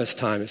harvest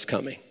time is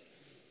coming.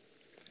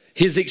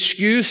 His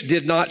excuse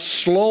did not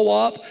slow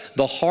up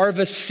the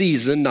harvest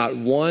season, not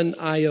one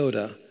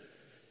iota.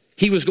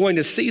 He was going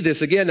to see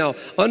this again. Now,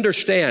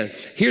 understand,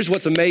 here's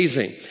what's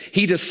amazing.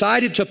 He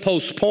decided to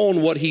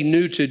postpone what he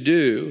knew to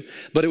do,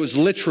 but it was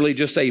literally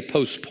just a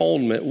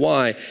postponement.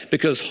 Why?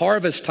 Because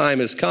harvest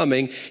time is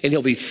coming, and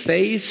he'll be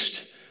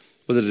faced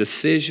with the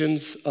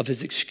decisions of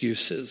his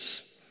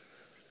excuses.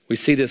 We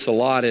see this a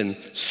lot in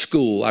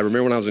school. I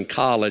remember when I was in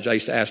college, I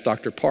used to ask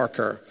Dr.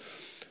 Parker,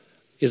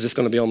 is this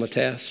going to be on the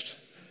test?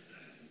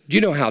 Do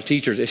you know how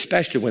teachers,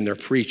 especially when they're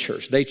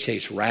preachers, they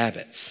chase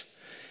rabbits?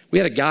 We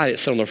had a guy that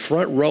sat on the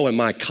front row in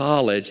my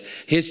college.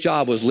 His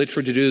job was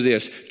literally to do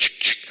this,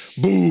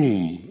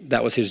 boom.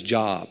 That was his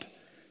job.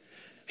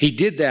 He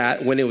did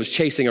that when it was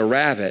chasing a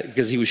rabbit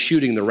because he was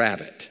shooting the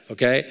rabbit,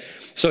 okay?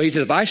 So he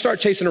said, if I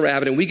start chasing a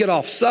rabbit and we get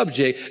off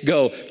subject,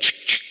 go,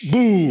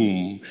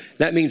 boom.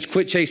 That means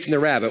quit chasing the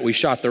rabbit. We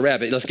shot the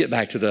rabbit. Let's get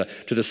back to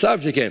the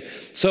subject again.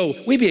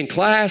 So we'd be in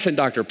class and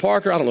Dr.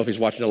 Parker, I don't know if he's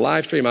watching the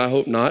live stream, I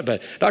hope not,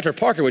 but Dr.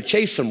 Parker would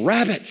chase some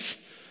rabbits.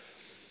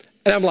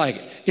 And I'm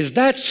like, is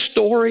that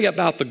story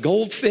about the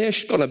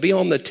goldfish going to be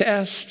on the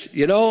test?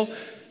 You know,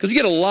 because you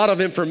get a lot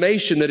of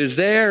information that is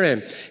there.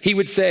 And he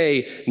would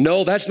say,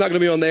 no, that's not going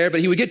to be on there. But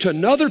he would get to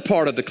another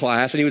part of the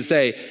class and he would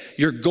say,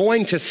 you're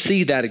going to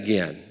see that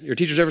again. Your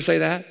teachers ever say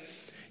that?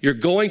 You're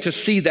going to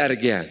see that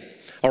again.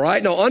 All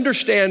right. Now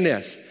understand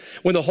this.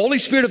 When the Holy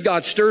Spirit of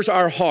God stirs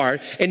our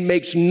heart and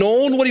makes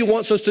known what he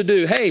wants us to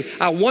do, hey,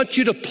 I want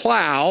you to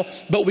plow,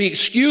 but we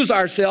excuse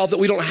ourselves that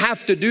we don't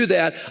have to do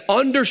that.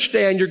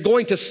 Understand you're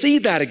going to see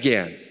that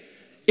again.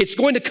 It's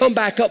going to come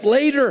back up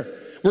later.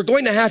 We're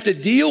going to have to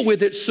deal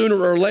with it sooner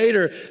or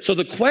later. So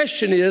the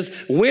question is,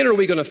 when are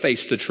we going to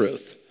face the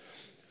truth?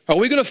 Are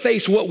we going to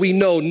face what we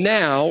know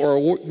now, or are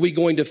we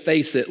going to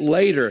face it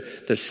later?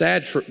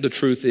 The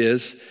truth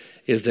is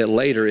that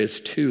later is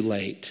too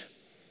late.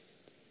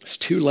 It's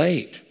too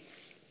late.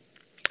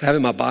 I have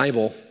in my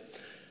Bible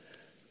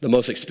the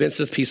most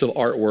expensive piece of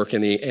artwork in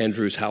the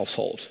Andrews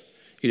household.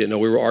 You didn't know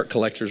we were art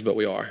collectors, but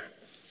we are.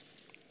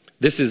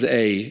 This is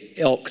a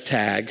elk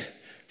tag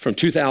from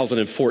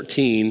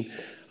 2014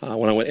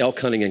 when I went elk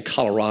hunting in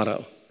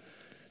Colorado.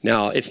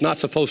 Now, it's not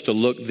supposed to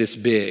look this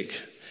big.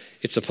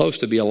 It's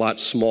supposed to be a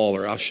lot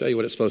smaller. I'll show you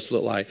what it's supposed to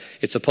look like.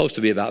 It's supposed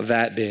to be about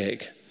that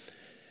big.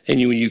 And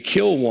when you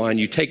kill one,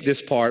 you take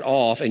this part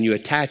off and you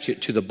attach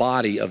it to the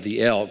body of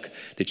the elk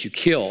that you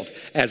killed,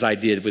 as I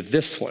did with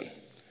this one.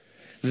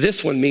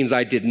 This one means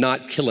I did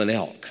not kill an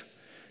elk.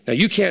 Now,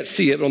 you can't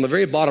see it, but on the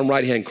very bottom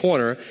right-hand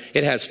corner,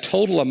 it has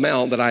total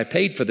amount that I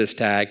paid for this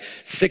tag,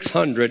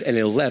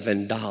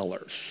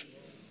 $611.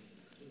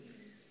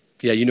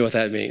 Yeah, you know what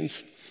that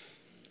means.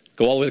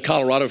 Go all the way to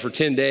Colorado for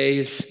 10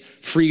 days,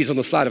 freeze on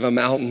the side of a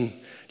mountain,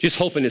 just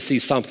hoping to see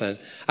something.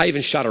 I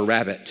even shot a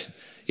rabbit.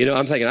 You know,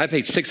 I'm thinking, I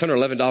paid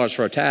 $611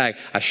 for a tag.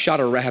 I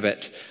shot a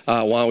rabbit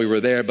while we were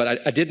there,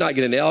 but I did not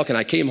get an elk, and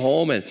I came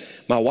home, and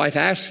my wife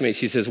asked me,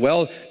 she says,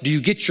 well, do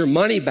you get your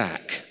money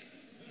back?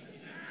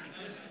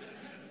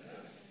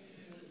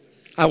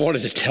 I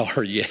wanted to tell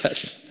her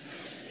yes,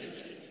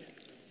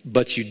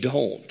 but you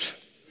don't.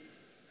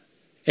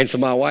 And so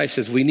my wife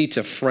says, we need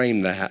to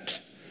frame that.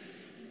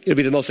 It'll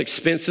be the most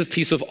expensive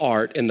piece of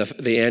art in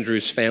the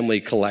Andrews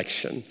family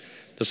collection.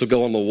 This will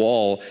go on the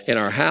wall in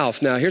our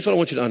house. Now, here's what I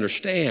want you to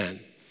understand.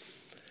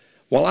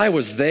 While I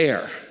was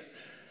there,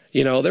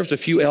 you know, there was a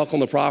few elk on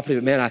the property,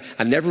 but man,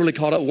 I never really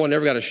caught up one,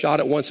 never got a shot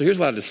at one. So here's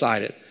what I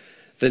decided.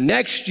 The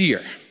next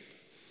year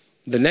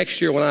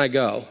when I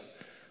go,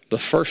 the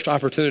first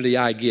opportunity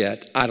I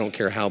get, I don't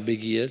care how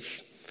big he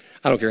is.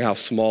 I don't care how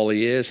small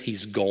he is.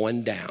 He's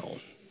going down.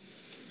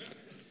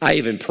 I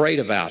even prayed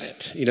about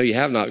it. You know, you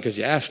have not because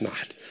you asked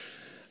not.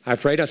 I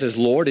prayed, I says,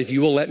 Lord, if you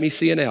will let me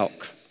see an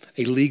elk,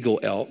 a legal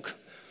elk.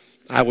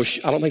 I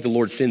don't think the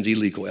Lord sends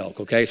illegal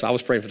elk, okay? So I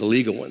was praying for the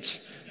legal ones.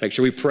 Make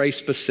sure we pray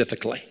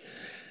specifically.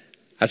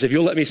 I said, if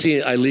you'll let me see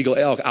a legal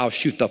elk, I'll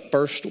shoot the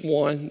first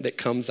one that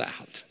comes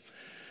out.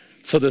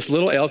 So this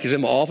little elk is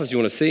in my office. You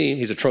want to see him?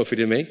 He's a trophy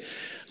to me.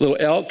 Little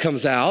elk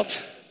comes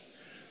out.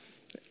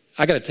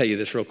 I got to tell you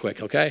this real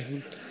quick, okay?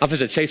 I'm supposed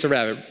to chase a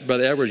rabbit.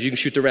 Brother Edwards, you can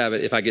shoot the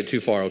rabbit if I get too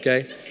far,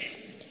 okay?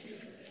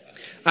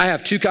 I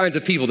have two kinds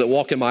of people that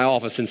walk in my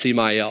office and see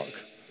my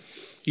elk.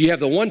 You have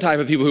the one type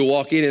of people who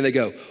walk in and they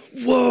go,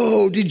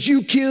 whoa, did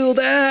you kill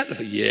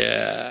that?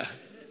 Yeah.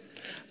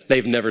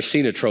 They've never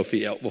seen a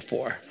trophy elk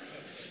before.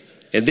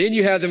 And then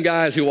you have them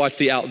guys who watch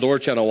the Outdoor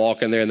Channel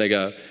walk in there and they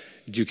go,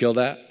 did you kill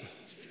that?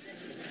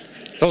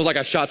 It's almost like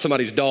I shot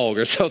somebody's dog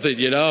or something,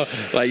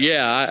 Like,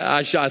 yeah,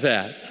 I shot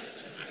that.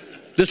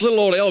 This little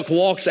old elk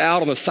walks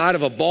out on the side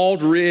of a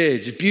bald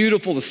ridge.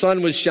 Beautiful, the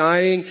sun was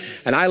shining.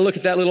 And I look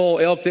at that little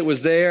old elk that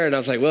was there, and I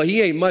was like, well,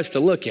 he ain't much to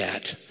look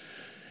at.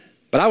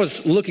 But I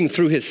was looking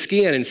through his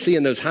skin and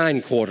seeing those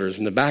hindquarters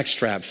and the back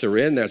straps that were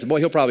in there. I said, boy,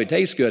 he'll probably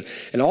taste good.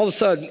 And all of a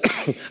sudden,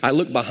 I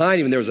looked behind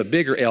him, and there was a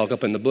bigger elk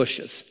up in the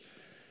bushes.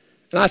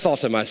 And I thought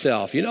to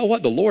myself, you know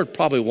what? The Lord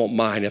probably won't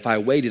mind if I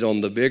waited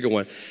on the bigger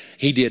one.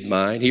 He did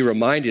mind. He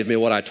reminded me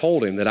of what I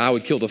told him, that I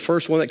would kill the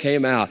first one that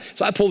came out.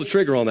 So I pulled the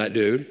trigger on that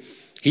dude.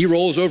 He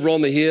rolls over on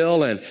the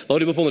hill and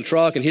loaded him up on the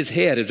truck, and his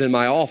head is in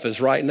my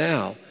office right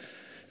now.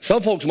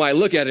 Some folks might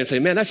look at it and say,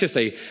 man, that's just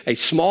a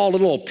small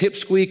little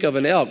pipsqueak of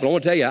an elk. But I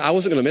want to tell you, I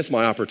wasn't going to miss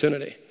my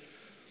opportunity.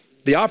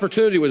 The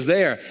opportunity was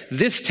there.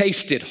 This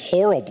tasted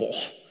horrible.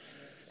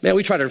 Man,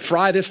 we tried to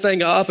fry this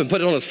thing up and put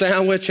it on a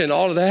sandwich and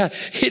all of that.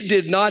 It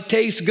did not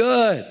taste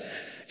good.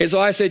 And so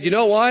I said, you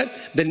know what?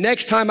 The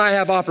next time I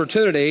have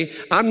opportunity,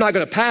 I'm not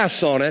going to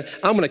pass on it.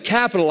 I'm going to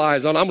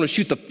capitalize on it. I'm going to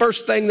shoot the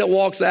first thing that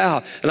walks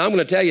out. And I'm going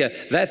to tell you,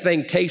 that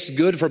thing tastes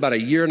good for about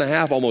 1.5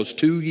 years, almost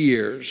 2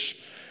 years.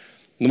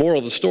 The moral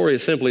of the story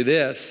is simply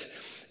this: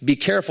 be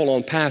careful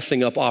on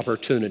passing up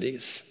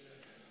opportunities.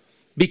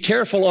 Be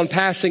careful on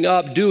passing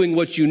up doing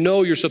what you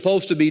know you're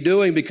supposed to be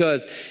doing,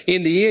 because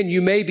in the end,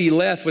 you may be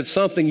left with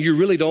something you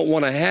really don't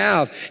want to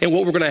have. And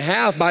what we're going to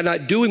have by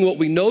not doing what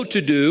we know to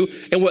do,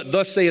 and what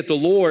thus saith the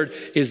Lord,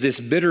 is this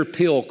bitter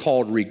pill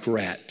called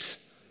regret.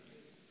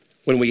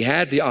 When we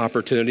had the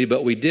opportunity,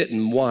 but we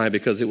didn't. Why?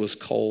 Because it was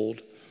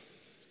cold.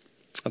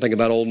 I think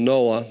about old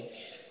Noah.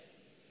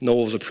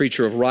 Noah was a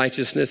preacher of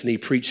righteousness, and he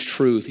preached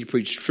truth. He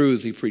preached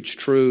truth. He preached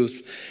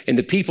truth. And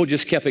the people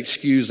just kept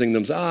excusing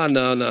themselves.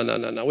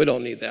 No. We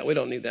don't need that. We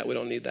don't need that. We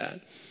don't need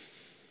that.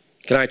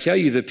 Can I tell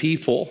you, the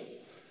people,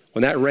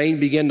 when that rain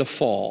began to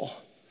fall,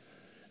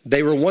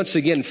 they were once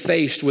again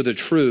faced with a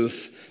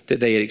truth that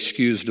they had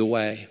excused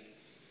away.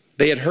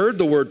 They had heard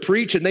the word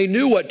preached, and they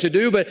knew what to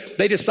do, but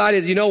they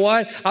decided, you know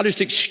what? I'll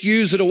just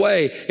excuse it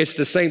away. It's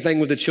the same thing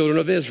with the children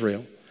of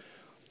Israel.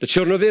 The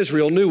children of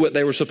Israel knew what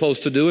they were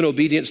supposed to do in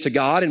obedience to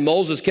God, and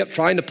Moses kept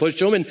trying to push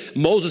them, and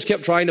Moses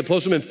kept trying to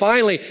push them, and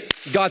finally,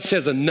 God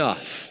says,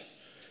 enough.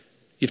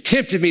 You've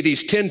tempted me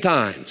these 10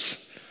 times.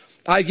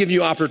 I've given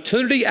you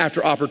opportunity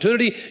after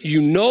opportunity.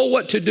 You know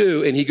what to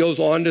do. And he goes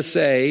on to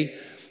say,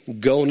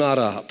 go not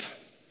up.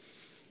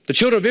 The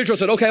children of Israel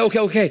said, okay,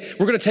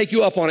 we're going to take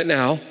you up on it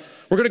now.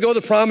 We're going to go to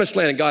the promised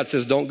land. And God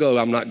says, don't go.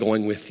 I'm not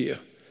going with you.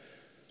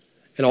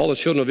 And all the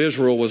children of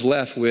Israel was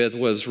left with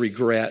was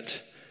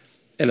regret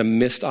and a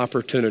missed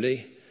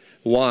opportunity.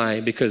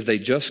 Why? Because they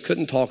just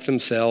couldn't talk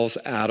themselves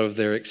out of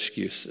their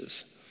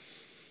excuses.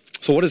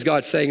 So what is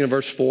God saying in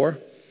verse 4?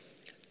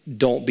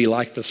 Don't be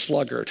like the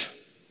sluggard.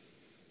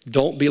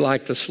 Don't be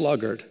like the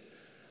sluggard.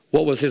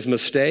 What was his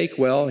mistake?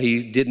 Well,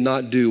 he did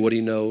not do what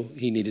he knew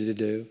he needed to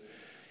do.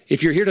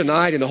 If you're here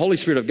tonight and the Holy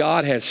Spirit of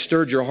God has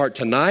stirred your heart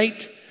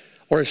tonight,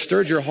 or has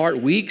stirred your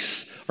heart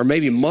weeks or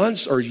maybe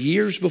months or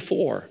years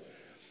before,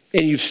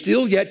 and you've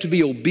still yet to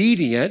be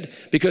obedient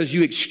because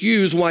you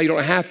excuse why you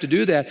don't have to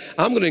do that,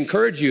 I'm going to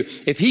encourage you,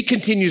 if he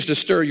continues to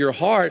stir your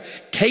heart,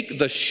 take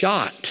the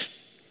shot.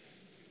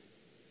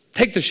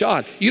 Take the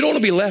shot. You don't want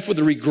to be left with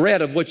the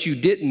regret of what you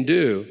didn't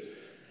do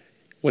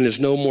when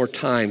there's no more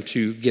time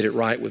to get it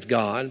right with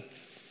God.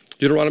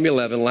 Deuteronomy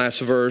 11,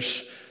 last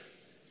verse.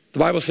 The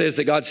Bible says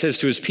that God says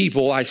to his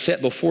people, I set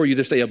before you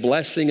this day a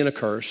blessing and a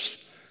curse.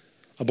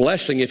 A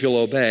blessing if you'll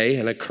obey,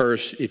 and a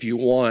curse if you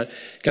want.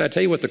 Can I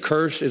tell you what the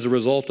curse is a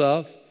result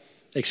of?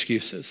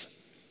 Excuses.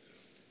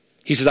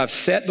 He says, I've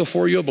set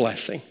before you a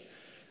blessing,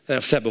 and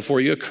I've set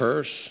before you a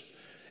curse.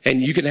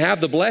 And you can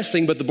have the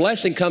blessing, but the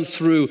blessing comes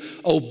through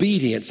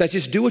obedience. That's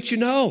just do what you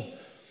know.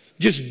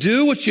 Just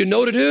do what you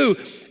know to do.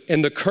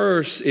 And the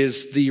curse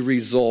is the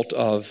result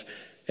of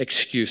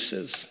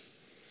excuses.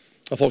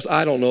 Well, folks,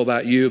 I don't know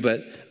about you,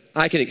 but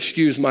I can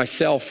excuse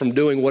myself from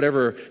doing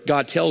whatever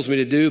God tells me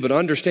to do, but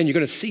understand you're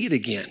going to see it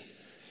again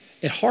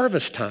at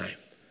harvest time.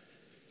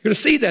 You're going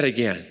to see that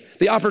again.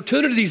 The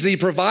opportunities that he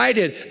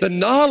provided, the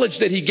knowledge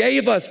that he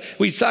gave us,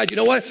 we decide, you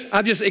know what?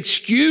 I've just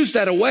excused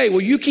that away.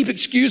 Well, you keep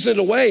excusing it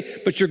away,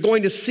 but you're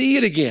going to see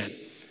it again.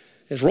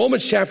 As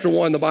Romans chapter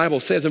 1, the Bible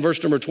says in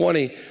verse number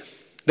 20,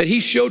 that he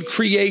showed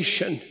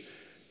creation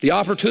the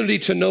opportunity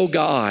to know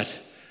God.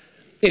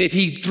 And if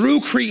he,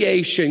 through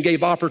creation,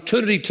 gave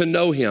opportunity to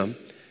know him,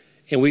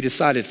 and we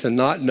decided to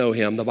not know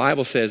him, the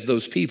Bible says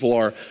those people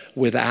are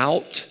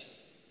without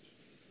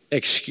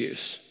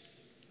excuse.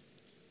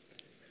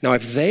 Now,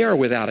 if they are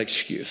without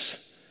excuse,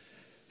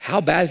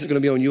 how bad is it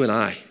going to be on you and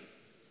I?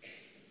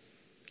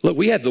 Look,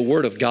 we had the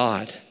Word of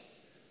God.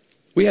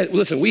 We had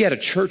a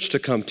church to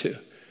come to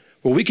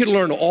where we could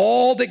learn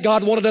all that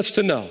God wanted us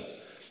to know.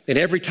 And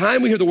every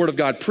time we hear the Word of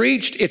God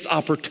preached, it's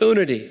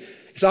opportunity.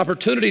 It's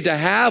opportunity to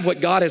have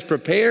what God has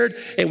prepared,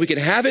 and we can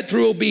have it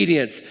through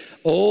obedience.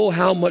 Oh,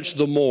 how much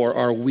the more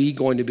are we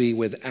going to be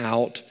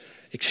without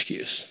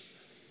excuse?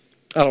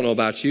 I don't know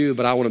about you,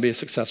 but I want to be a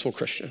successful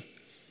Christian.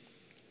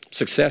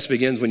 Success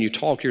begins when you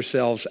talk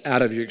yourselves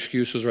out of your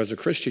excuses, or as a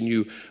Christian,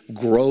 you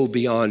grow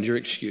beyond your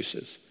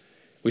excuses.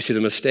 We see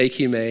the mistake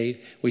he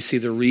made, we see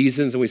the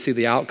reasons, and we see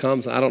the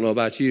outcomes. I don't know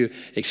about you,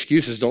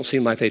 excuses don't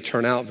seem like they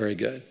turn out very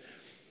good.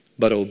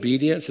 But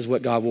obedience is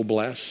what God will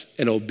bless,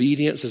 and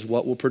obedience is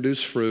what will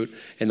produce fruit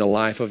in the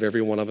life of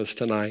every one of us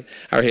tonight.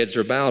 Our heads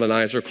are bowed and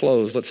eyes are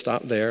closed. Let's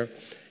stop there.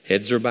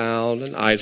 Heads are bowed and eyes